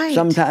and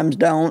sometimes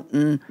don't.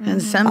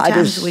 And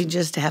sometimes we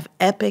just have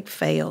epic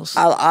fails.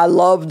 I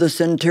love the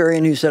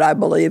centurion who said, I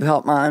believe,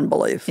 help my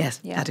unbelief. Yes,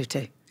 I do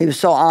too. He was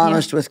so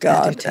honest with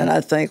God. And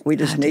I think we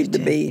just need to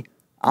be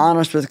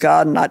honest with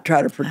God and not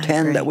try to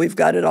pretend that we've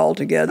got it all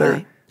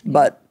together.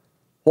 But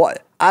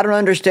I don't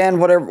understand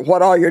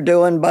what all you're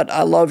doing, but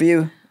I love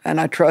you and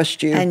I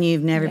trust you. And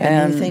you've never been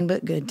anything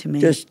but good to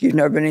me. You've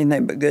never been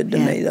anything but good to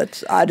me.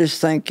 I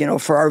just think,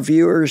 for our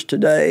viewers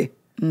today,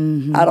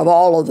 out of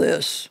all of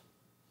this,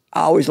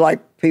 I always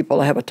like people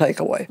to have a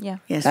takeaway.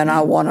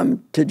 I want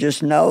them to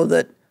just know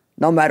that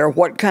no matter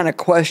what kind of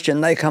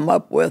question they come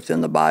up with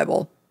in the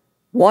Bible,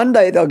 one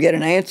day they'll get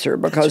an answer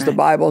because the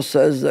Bible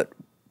says that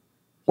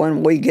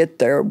when we get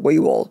there, we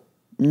will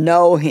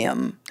know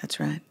him. That's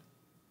right.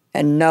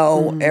 And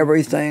know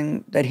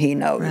everything that he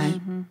knows.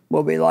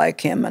 We'll be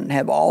like him and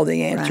have all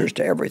the answers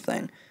to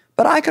everything.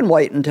 But I can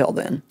wait until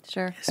then.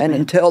 Sure. And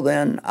until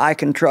then, I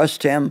can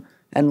trust him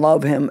and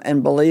love him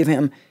and believe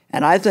him.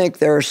 And I think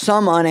there are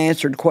some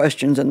unanswered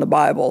questions in the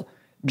Bible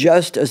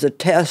just as a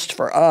test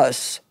for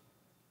us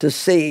to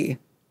see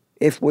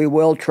if we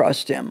will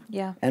trust him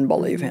Yeah. and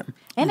believe him.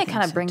 And it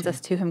kind of brings us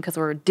to him because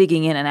we're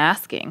digging in and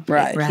asking.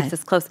 Right. It keeps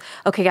us close.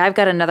 Okay, I've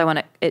got another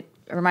one. It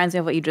reminds me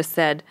of what you just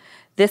said.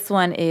 This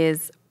one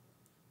is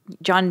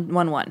John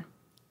 1:1.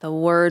 The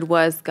Word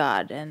was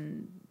God,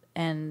 and He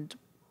In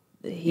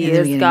the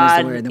is beginning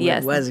God. Was the Word, the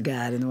yes. Word was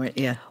God, and the Word,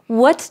 yeah.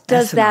 What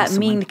does That's an that awesome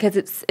mean? one.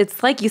 Because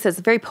it's like you said, it's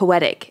very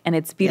poetic and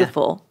it's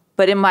beautiful.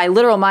 But in my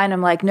literal mind,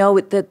 I'm like, no,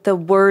 the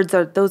words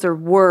those are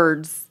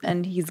words,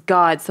 and He's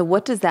God. So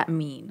what does that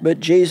mean? But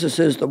Jesus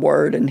is the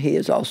Word, and he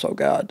is also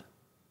God.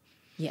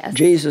 Yes.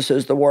 Jesus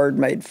is the Word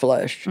made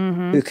flesh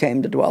who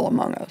came to dwell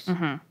among us.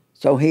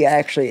 So he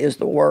actually is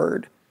the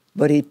Word,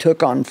 but he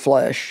took on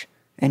flesh,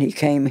 and he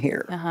came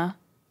here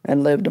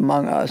and lived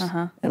among us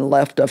and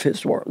left us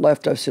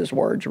his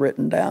words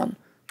written down.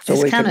 So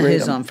It's we kind could of read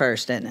who's them. on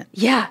first, isn't it?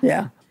 Yeah.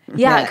 Yeah.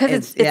 Yeah,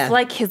 because Yeah,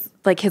 it's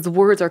like his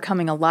words are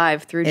coming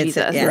alive through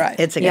Jesus. Right.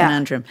 It's a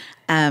conundrum.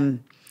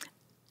 Can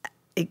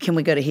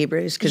we go to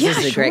Hebrews? Because this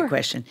is a sure. great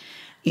question.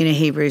 You know,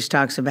 Hebrews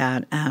talks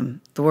about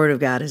the Word of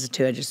God is a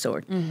two-edged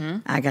sword.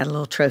 I got a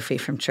little trophy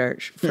from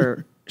church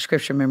for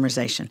scripture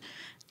memorization.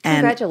 And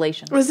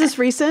Congratulations. Was this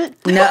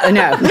recent? No.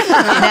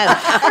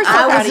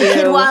 I was a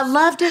kid. you. Well, I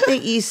loved it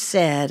that you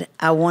said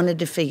I wanted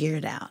to figure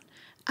it out.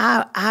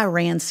 I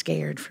ran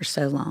scared for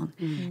so long.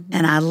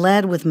 And I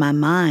led with my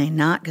mind,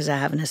 not because I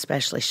have an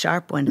especially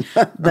sharp one,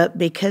 but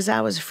because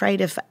I was afraid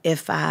if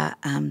I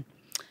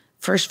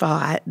first of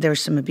all, there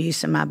was some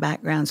abuse in my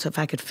background, so if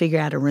I could figure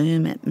out a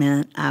room, it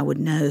meant I would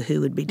know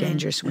who would be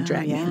dangerous and would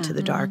drag me into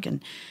the dark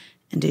and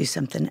do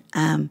something.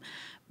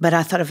 But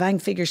I thought if I can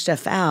figure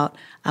stuff out,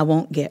 I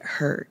won't get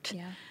hurt.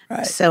 Yeah.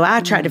 Right. So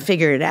I tried to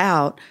figure it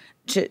out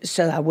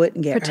so I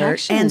wouldn't get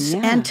Protection, hurt.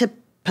 yeah. And to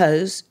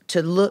pose,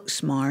 to look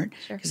smart,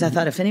 because I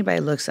thought if anybody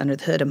looks under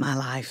the hood of my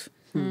life,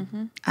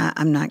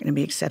 I'm not going to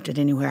be accepted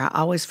anywhere. I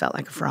always felt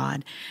like a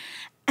fraud.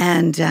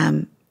 And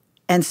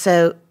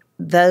so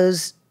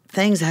those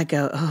things I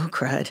go, oh,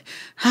 crud,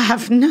 I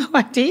have no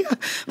idea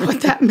what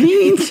that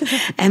means.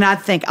 And I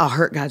think I'll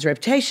hurt God's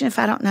reputation if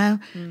I don't know.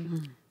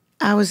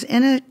 I was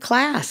in a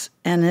class,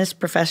 and this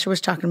professor was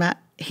talking about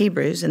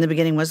Hebrews. In the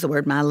beginning was the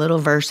Word, my little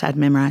verse I'd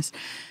memorized,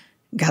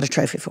 got a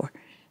trophy for.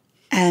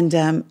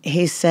 And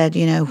he said,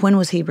 you know, when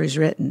was Hebrews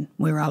written?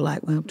 We were all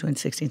like, well, between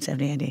 60 and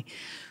 70 AD.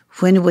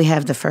 When did we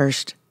have the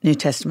first New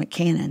Testament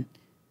canon?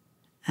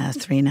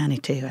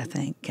 392, I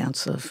think,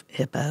 Council of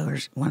Hippo, or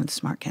one of the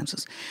smart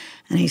councils.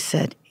 And he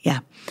said, yeah,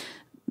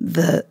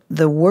 the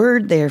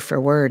word there for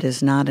word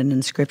is not an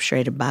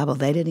inscripturated Bible.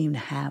 They didn't even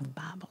have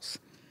Bibles.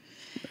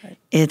 Right.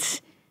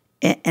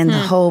 And the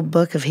whole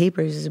book of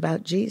Hebrews is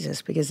about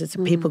Jesus, because it's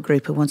a people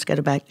group who wants to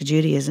go back to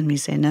Judaism.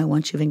 He's saying, no,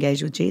 once you've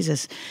engaged with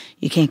Jesus,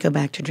 you can't go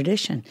back to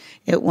tradition.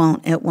 It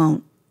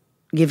won't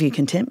give you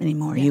contentment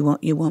anymore. Yeah.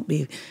 You won't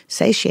be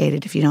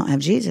satiated if you don't have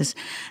Jesus.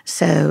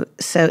 So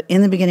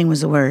in the beginning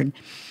was the Word,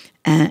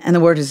 and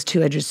the Word is a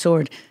two-edged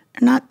sword.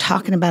 They're not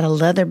talking about a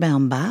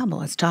leather-bound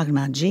Bible. It's talking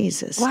about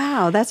Jesus.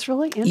 Wow, that's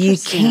really interesting. You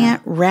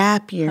can't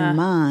wrap your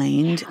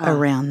mind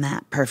around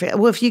that perfect.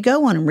 Well, if you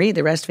go on and read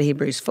the rest of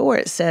Hebrews 4,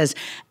 it says,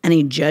 and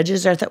he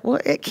judges our well,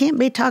 it can't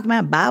be talking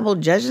about Bible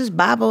judges.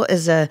 Bible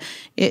is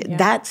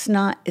that's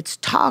not, it's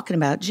talking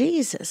about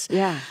Jesus.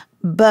 Yeah.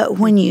 But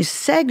when you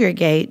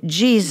segregate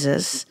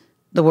Jesus,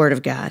 the Word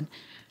of God,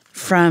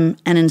 from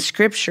an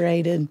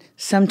inscripturated,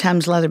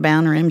 sometimes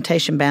leather-bound or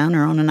imitation-bound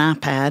or on an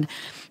iPad,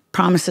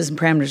 promises and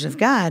parameters of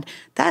God,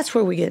 that's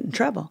where we get in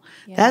trouble.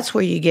 Yeah. That's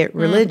where you get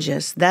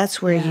religious.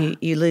 That's where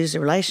you lose the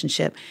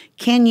relationship.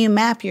 Can you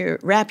wrap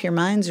your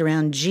minds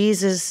around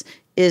Jesus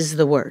is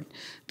the Word?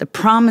 The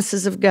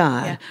promises of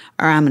God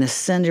are, I'm going to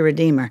send a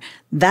Redeemer.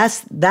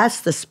 That's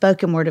the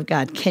spoken Word of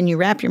God. Can you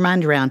wrap your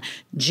mind around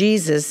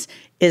Jesus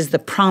is the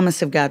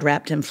promise of God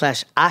wrapped in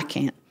flesh? I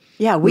can't.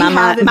 Yeah, we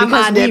have it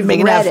because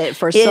we've read it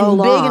for so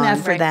long. Big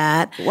enough for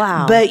that.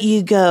 Wow. But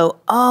you go,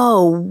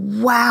 oh,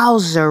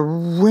 wowzer,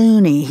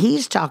 Rooney.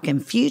 He's talking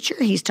future.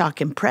 He's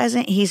talking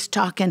present. He's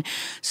talking.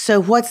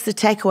 So what's the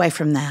takeaway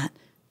from that?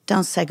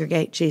 Don't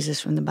segregate Jesus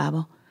from the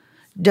Bible.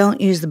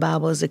 Don't use the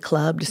Bible as a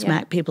club to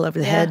smack people over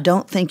the head.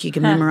 Don't think you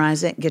can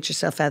memorize it and get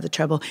yourself out of the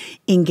trouble.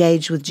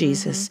 Engage with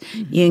Jesus.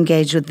 You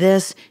engage with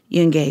this.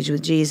 You engage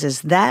with Jesus.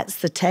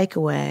 That's the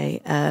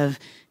takeaway of,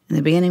 in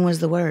the beginning was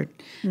the Word.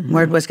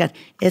 Word was God.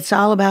 It's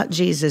all about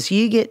Jesus.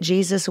 You get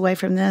Jesus away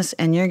from this,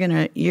 and you're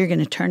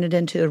gonna turn it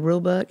into a rule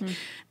book,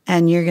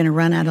 and you're gonna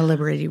run out of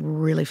liberty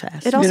really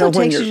fast. It also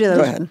takes you to those.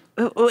 Go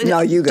ahead. No,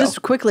 you go.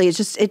 Just quickly,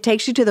 it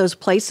takes you to those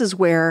places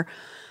where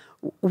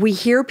we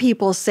hear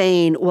people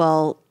saying,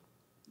 "Well,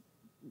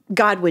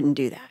 God wouldn't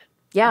do that."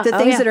 Yeah. The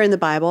things that are in the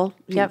Bible,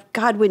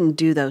 God wouldn't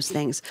do those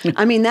things.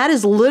 I mean, that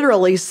is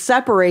literally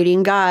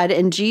separating God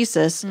and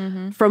Jesus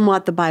from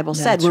what the Bible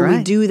said. When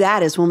we do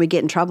that is when we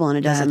get in trouble and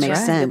it doesn't make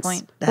sense. Good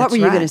point. What were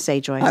you going to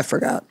say, Joyce? I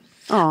forgot.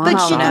 Oh,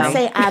 But you can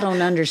say, I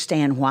don't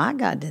understand why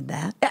God did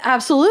that.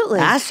 Absolutely.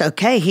 That's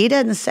okay. He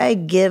doesn't say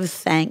give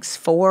thanks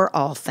for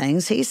all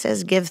things. He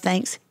says give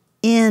thanks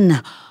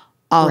in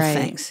all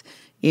things.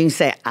 You can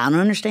say, I don't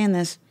understand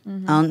this. I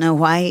don't know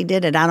why he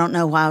did it. I don't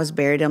know why I was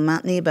buried on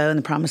Mount Nebo and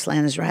the promised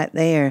land is right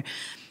there.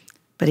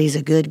 but he's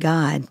a good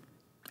God.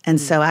 And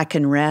so I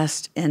can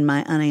rest in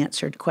my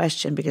unanswered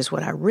question, because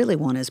what I really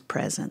want is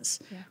presence.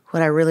 Yeah.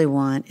 What I really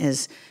want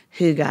is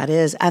who God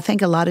is. I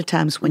think a lot of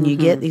times when you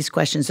get these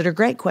questions that are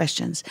great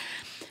questions,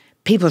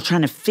 people are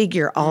trying to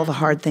figure all the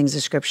hard things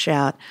of Scripture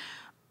out.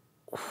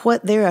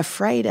 What they're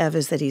afraid of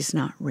is that he's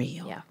not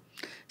real. Yeah.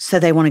 So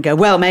they want to go,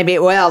 well, maybe,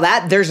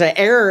 there's an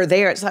error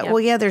there. It's like, well,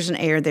 yeah, there's an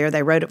error there.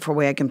 They wrote it for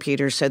way a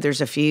computer, so there's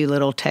a few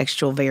little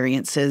textual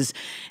variances.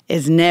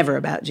 It's never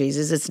about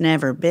Jesus. It's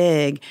never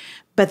big.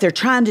 But they're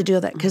trying to do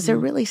that because they're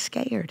really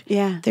scared.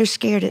 Yeah. They're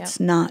scared it's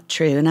not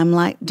true. And I'm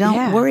like,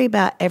 don't worry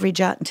about every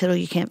jot and tittle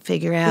you can't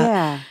figure out.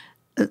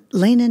 Yeah.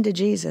 Lean into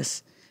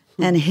Jesus,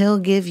 and he'll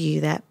give you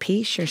that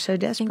peace you're so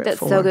desperate for. I think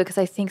that's so good, because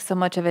I think so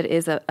much of it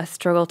is a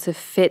struggle to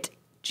fit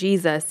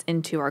Jesus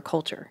into our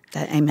culture.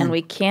 Amen. And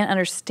we can't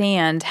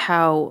understand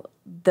how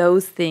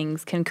those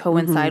things can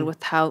coincide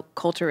with how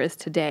culture is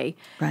today.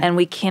 Right. And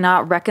we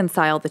cannot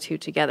reconcile the two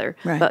together.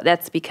 Right. But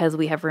that's because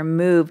we have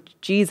removed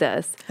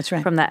Jesus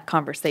from that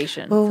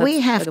conversation. Well, so we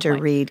have to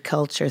read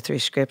culture through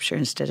Scripture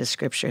instead of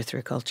Scripture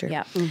through culture.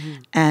 Yeah.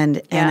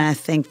 And I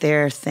think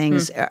there are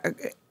things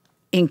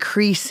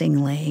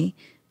increasingly,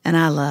 and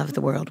I love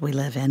the world we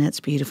live in. It's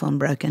beautiful and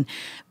broken.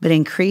 But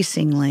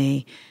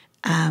increasingly,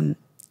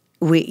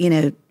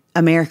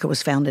 America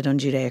was founded on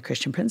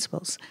Judeo-Christian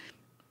principles.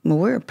 Well,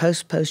 we're a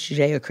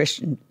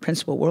post-Judeo-Christian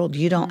principle world.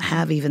 You don't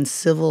have even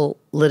civil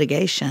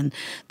litigation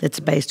that's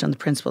based on the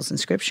principles in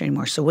Scripture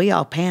anymore. So we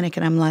all panic,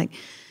 and I'm like,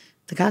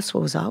 the gospel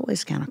was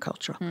always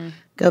countercultural.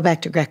 Go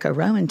back to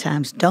Greco-Roman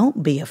times.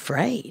 Don't be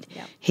afraid.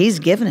 Yep. He's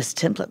given us a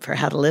template for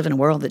how to live in a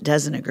world that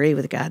doesn't agree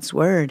with God's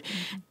word,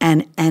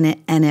 and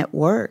it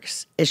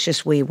works. It's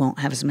just we won't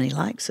have as many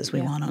likes as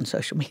we want on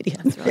social media.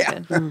 That's really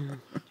good.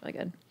 That's really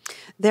good.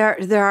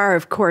 There are,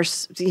 of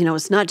course,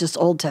 it's not just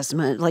Old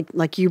Testament,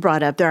 like you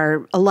brought up. There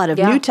are a lot of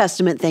New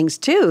Testament things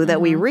too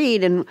that we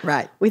read, and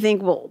we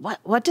think, well,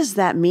 what does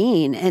that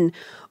mean? And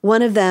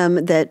one of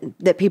them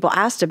that people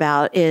asked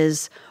about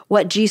is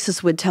what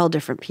Jesus would tell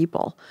different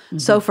people.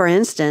 So, for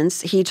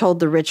instance, he told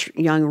the rich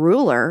young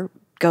ruler,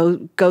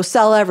 Go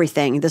sell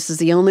everything. This is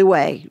the only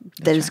way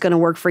that it's going to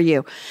work for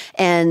you.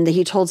 And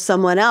he told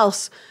someone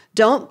else,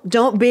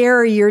 don't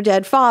bury your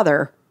dead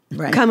father.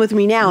 Right. Come with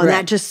me now. And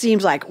that just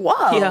seems like,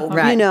 whoa,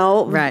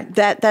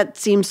 that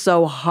seems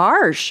so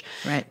harsh.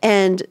 Right.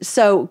 And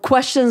so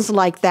questions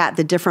like that,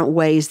 the different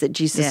ways that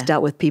Jesus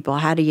dealt with people,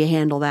 how do you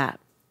handle that?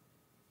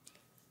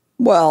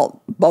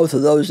 Well, both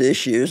of those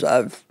issues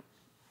I've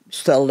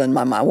settled in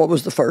my mind. What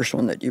was the first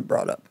one that you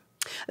brought up?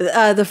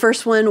 The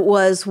first one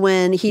was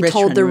when he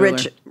told the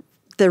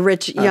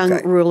rich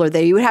young ruler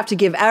that you would have to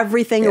give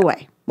everything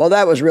away. Well,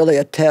 that was really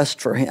a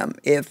test for him.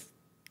 If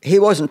he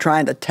wasn't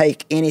trying to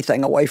take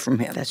anything away from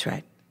him. That's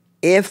right.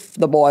 If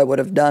the boy would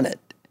have done it,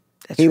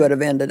 he would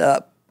have ended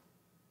up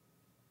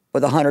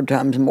with 100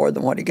 times more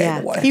than what he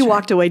gave away. He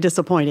walked away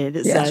disappointed,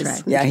 it says. That's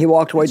right. Yeah, he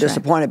walked away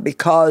disappointed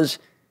because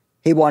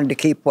he wanted to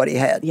keep what he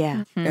had.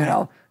 Yeah.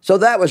 So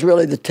that was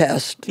really the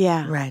test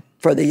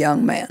for the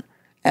young man.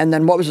 And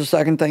then what was the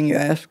second thing you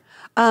asked?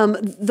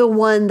 The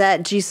one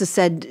that Jesus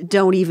said,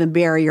 don't even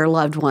bury your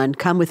loved one.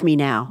 Come with me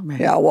now. Right.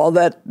 Yeah, well,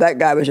 that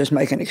guy was just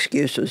making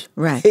excuses.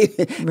 Right.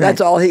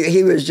 That's all.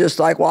 He was just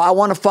like, well, I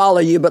want to follow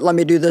you, but let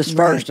me do this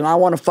first. And I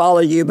want to follow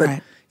you,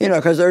 but,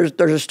 because there's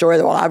a story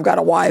that, well, I've got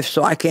a wife,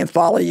 so I can't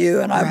follow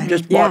you. And I've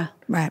just bought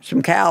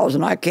some cows,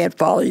 and I can't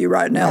follow you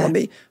right now.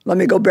 Let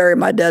me go bury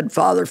my dead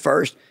father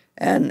first.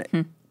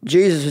 And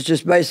Jesus is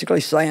just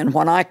basically saying,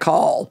 when I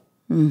call,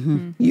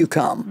 you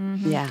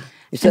come. Yeah.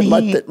 He said,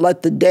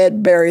 let the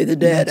dead bury the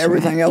dead.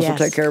 Everything else will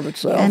take care of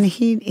itself. And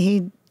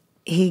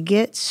he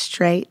gets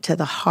straight to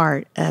the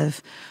heart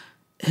of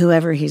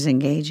whoever he's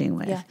engaging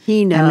with. Yeah.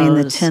 He knows. I mean,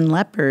 the 10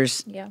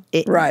 lepers. Yeah.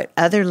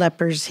 Other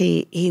lepers,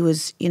 he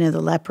was, the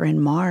leper in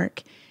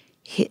Mark,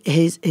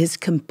 his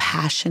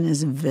compassion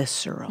is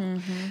visceral.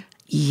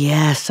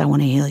 Yes, I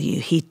want to heal you.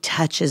 He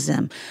touches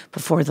them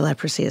before the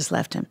leprosy has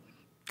left him.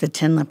 The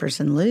 10 lepers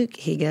in Luke,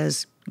 he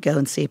goes, go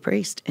and see a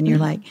priest. And you're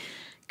like,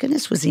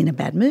 goodness, was he in a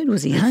bad mood?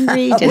 Was he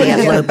hungry? Did he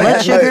have low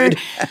blood sugar?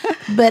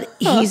 But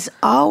he's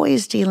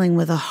always dealing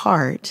with a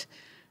heart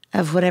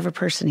of whatever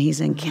person he's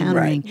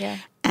encountering. Right. Yeah.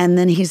 And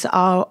then he's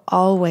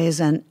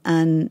always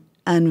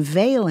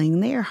unveiling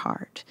their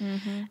heart.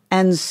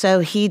 And so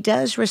he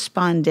does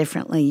respond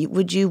differently.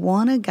 Would you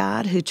want a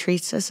God who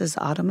treats us as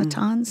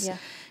automatons?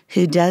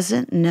 Who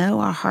doesn't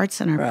know our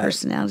hearts and our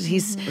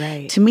personalities?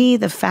 To me,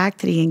 the fact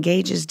that he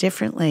engages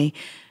differently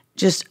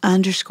just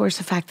underscores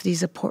the fact that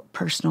he's a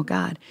personal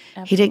God.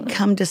 Absolutely. He didn't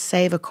come to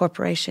save a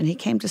corporation. He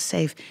came to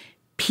save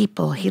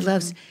people. He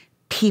loves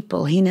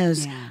people. He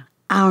knows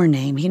our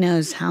name. He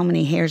knows how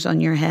many hairs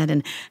on your head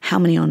and how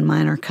many on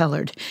mine are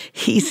colored.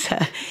 He's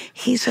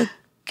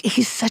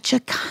such a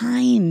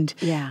kind,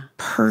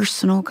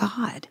 personal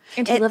God.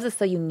 And he loves us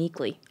so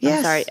uniquely. Yes.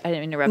 I'm sorry, I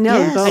didn't interrupt you.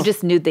 I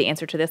just knew the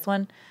answer to this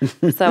one,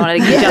 so I wanted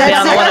to jump in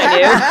on the one I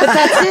knew.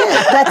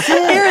 But that's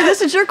it. Erin,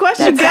 this is your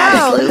question. Go.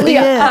 Absolutely.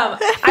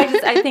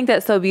 I think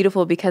that's so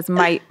beautiful because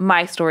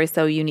my story is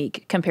so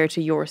unique compared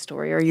to your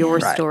story or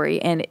your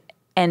story, and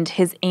and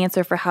his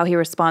answer for how he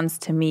responds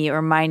to me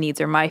or my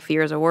needs or my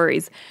fears or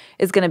worries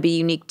is going to be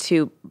unique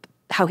to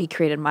how he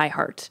created my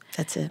heart.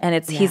 That's it.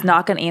 And he's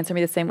not going to answer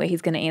me the same way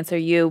he's going to answer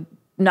you,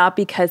 not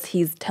because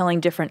he's telling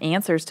different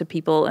answers to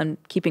people and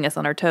keeping us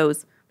on our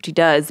toes, which he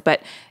does,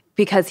 but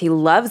because he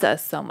loves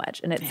us so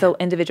much, and it's so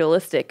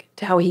individualistic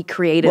to how he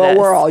created us. Well,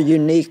 we're all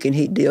unique, and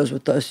he deals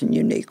with us in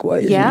unique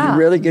ways. Yeah. And you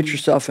really get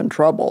yourself in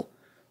trouble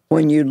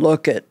when you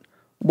look at,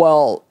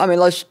 well, I mean,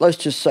 let's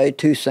just say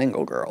 2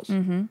 single girls.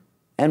 Mm-hmm.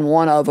 And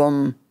one of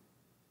them,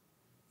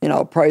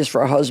 prays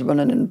for a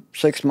husband, and in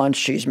 6 months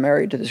she's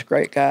married to this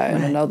great guy,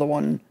 and another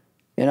one,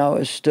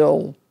 is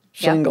still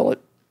single at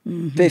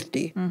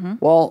 50. Mm-hmm.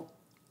 Well,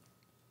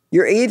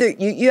 you're either,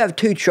 you have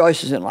 2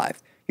 choices in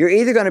life. You're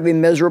either going to be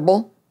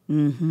miserable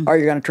or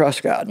you're going to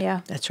trust God.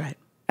 Yeah. That's right.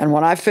 And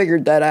when I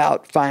figured that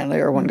out finally,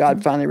 or when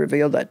God finally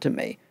revealed that to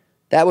me,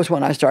 that was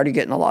when I started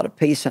getting a lot of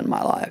peace in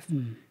my life.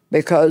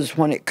 Because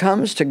when it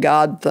comes to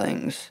God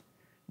things,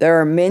 there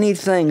are many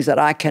things that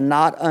I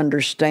cannot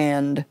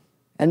understand,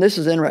 and this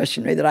is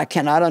interesting to me, that I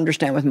cannot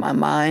understand with my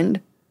mind,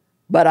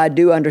 but I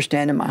do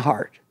understand in my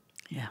heart.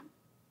 Yeah.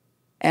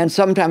 And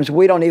sometimes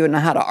we don't even know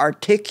how to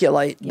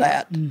articulate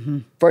that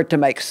for it to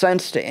make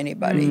sense to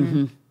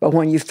anybody. But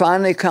when you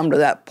finally come to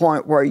that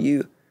point where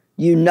you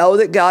know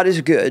that God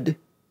is good,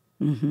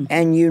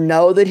 and you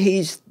know that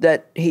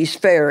he's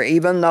fair,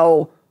 even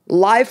though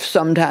life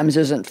sometimes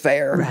isn't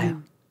fair. Right.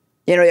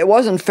 It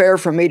wasn't fair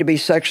for me to be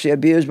sexually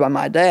abused by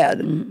my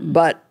dad,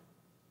 but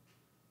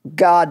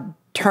God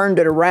turned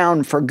it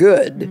around for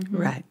good,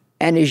 Right.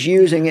 and is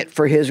using it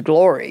for his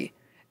glory.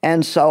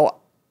 And so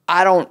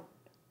I don't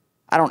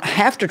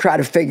have to try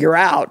to figure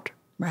out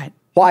Right.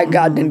 why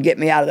God didn't get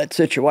me out of that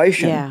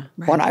situation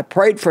when I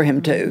prayed for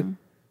him to,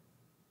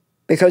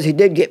 because he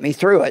did get me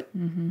through it.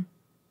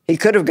 He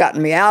could have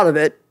gotten me out of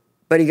it,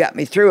 but he got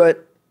me through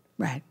it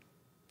Right.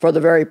 for the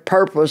very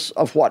purpose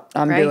of what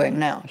I'm doing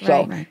now.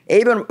 So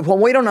even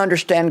when we don't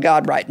understand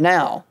God right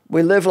now,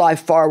 we live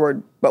life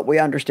forward, but we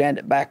understand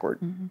it backward.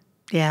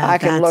 Yeah. I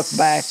can look that's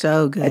back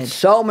so good. at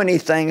so many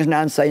things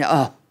now and say,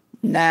 oh,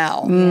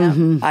 now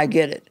I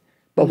get it.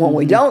 But when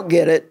we don't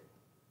get it,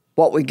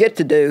 what we get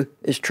to do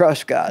is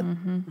trust God.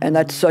 And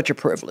that's such a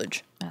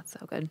privilege. That's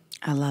so good.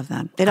 I love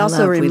that. It I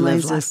also love we live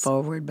reminds life us-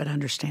 forward, but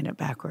understand it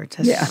backwards.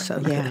 That's so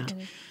good.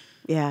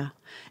 Yeah.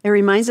 It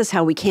reminds us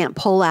how we can't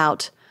pull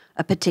out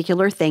a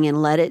particular thing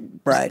and let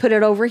it put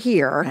it over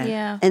here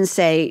and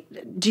say,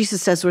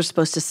 Jesus says we're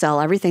supposed to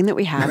sell everything that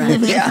we have.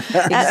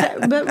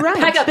 But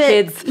Pack up,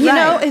 kids. You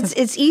know,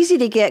 it's easy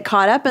to get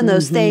caught up in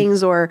those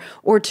things or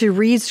to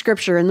read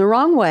scripture in the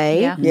wrong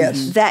way. Yeah.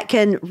 Yes. That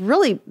can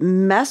really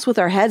mess with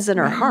our heads and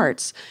our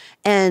hearts.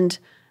 And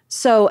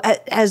so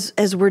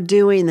as we're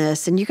doing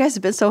this, and you guys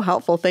have been so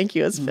helpful, thank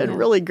you. It's been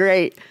really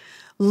great.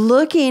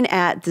 Looking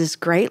at this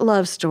great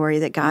love story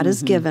that God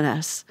has given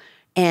us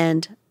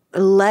and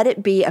let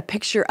it be a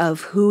picture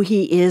of who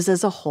he is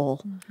as a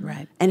whole,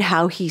 Right. and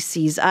how he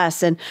sees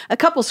us. And a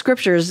couple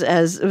scriptures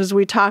as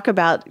we talk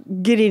about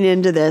getting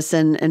into this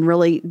and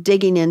really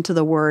digging into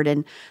the word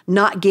and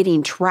not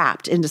getting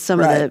trapped into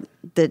some of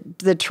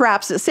the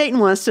traps that Satan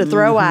wants to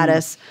throw at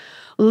us.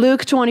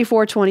 Luke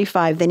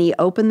 24:25, then he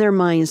opened their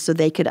minds so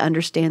they could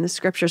understand the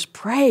scriptures.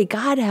 Pray,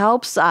 God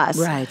helps us.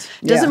 Right.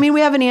 Doesn't mean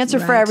we have an answer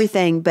for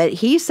everything, but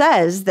he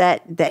says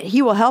that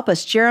he will help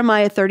us.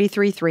 Jeremiah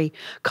 33:3,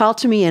 call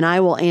to me and I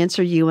will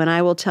answer you and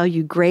I will tell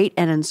you great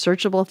and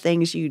unsearchable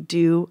things you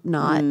do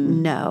not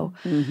know.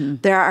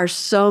 There are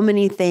so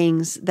many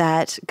things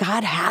that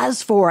God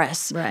has for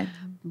us. Right.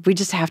 We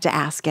just have to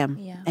ask him.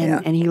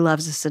 And he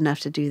loves us enough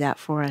to do that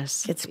for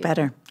us. It's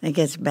better. It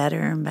gets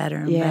better and better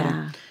and Yeah.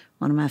 better.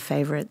 One of my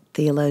favorite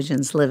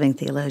theologians, living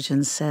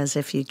theologians, says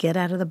if you get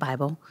out of the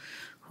Bible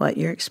what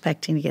you're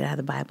expecting to get out of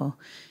the Bible,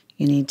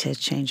 you need to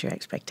change your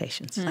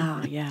expectations.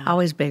 Oh, yeah.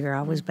 Always bigger,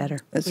 always better.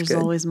 There's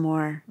always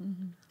more.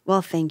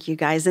 Well, thank you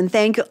guys. And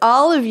thank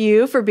all of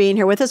you for being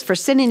here with us, for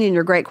sending in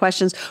your great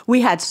questions.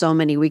 We had so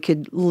many. We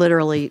could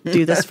literally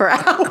do this for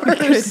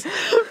hours.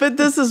 But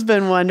this has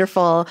been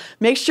wonderful.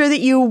 Make sure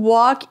that you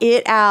walk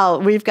it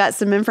out. We've got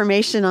some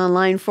information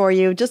online for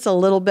you, just a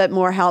little bit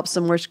more help,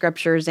 some more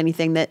scriptures,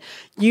 anything that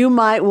you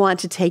might want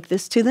to take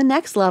this to the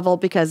next level,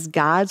 because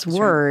God's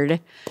word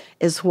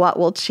is what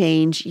will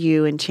change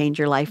you and change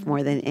your life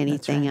more than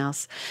anything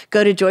else.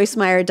 Go to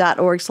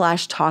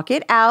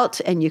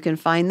joycemeyer.org/talkitout, and you can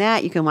find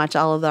that. You can watch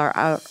all of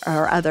our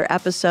other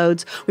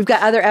episodes. We've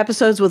got other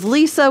episodes with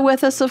Lisa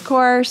with us, of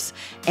course,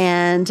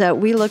 and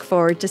we look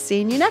forward to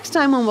seeing you next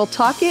time when we'll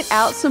talk it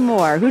out some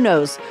more. Who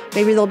knows?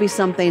 Maybe there'll be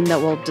something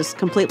that will just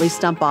completely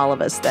stump all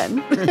of us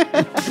then.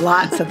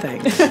 Lots of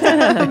things.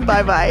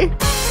 Bye-bye.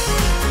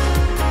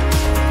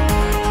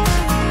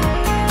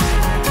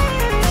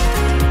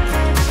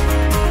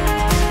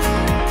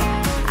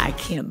 I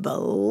can't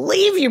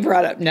believe you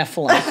brought up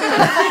Nephilim.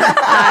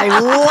 I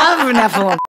love Nephilim.